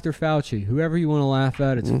at Dr. Fauci. Whoever you want to laugh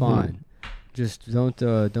at, it's fine. Just don't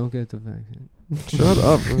get the vaccine. Shut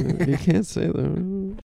up. You can't say that.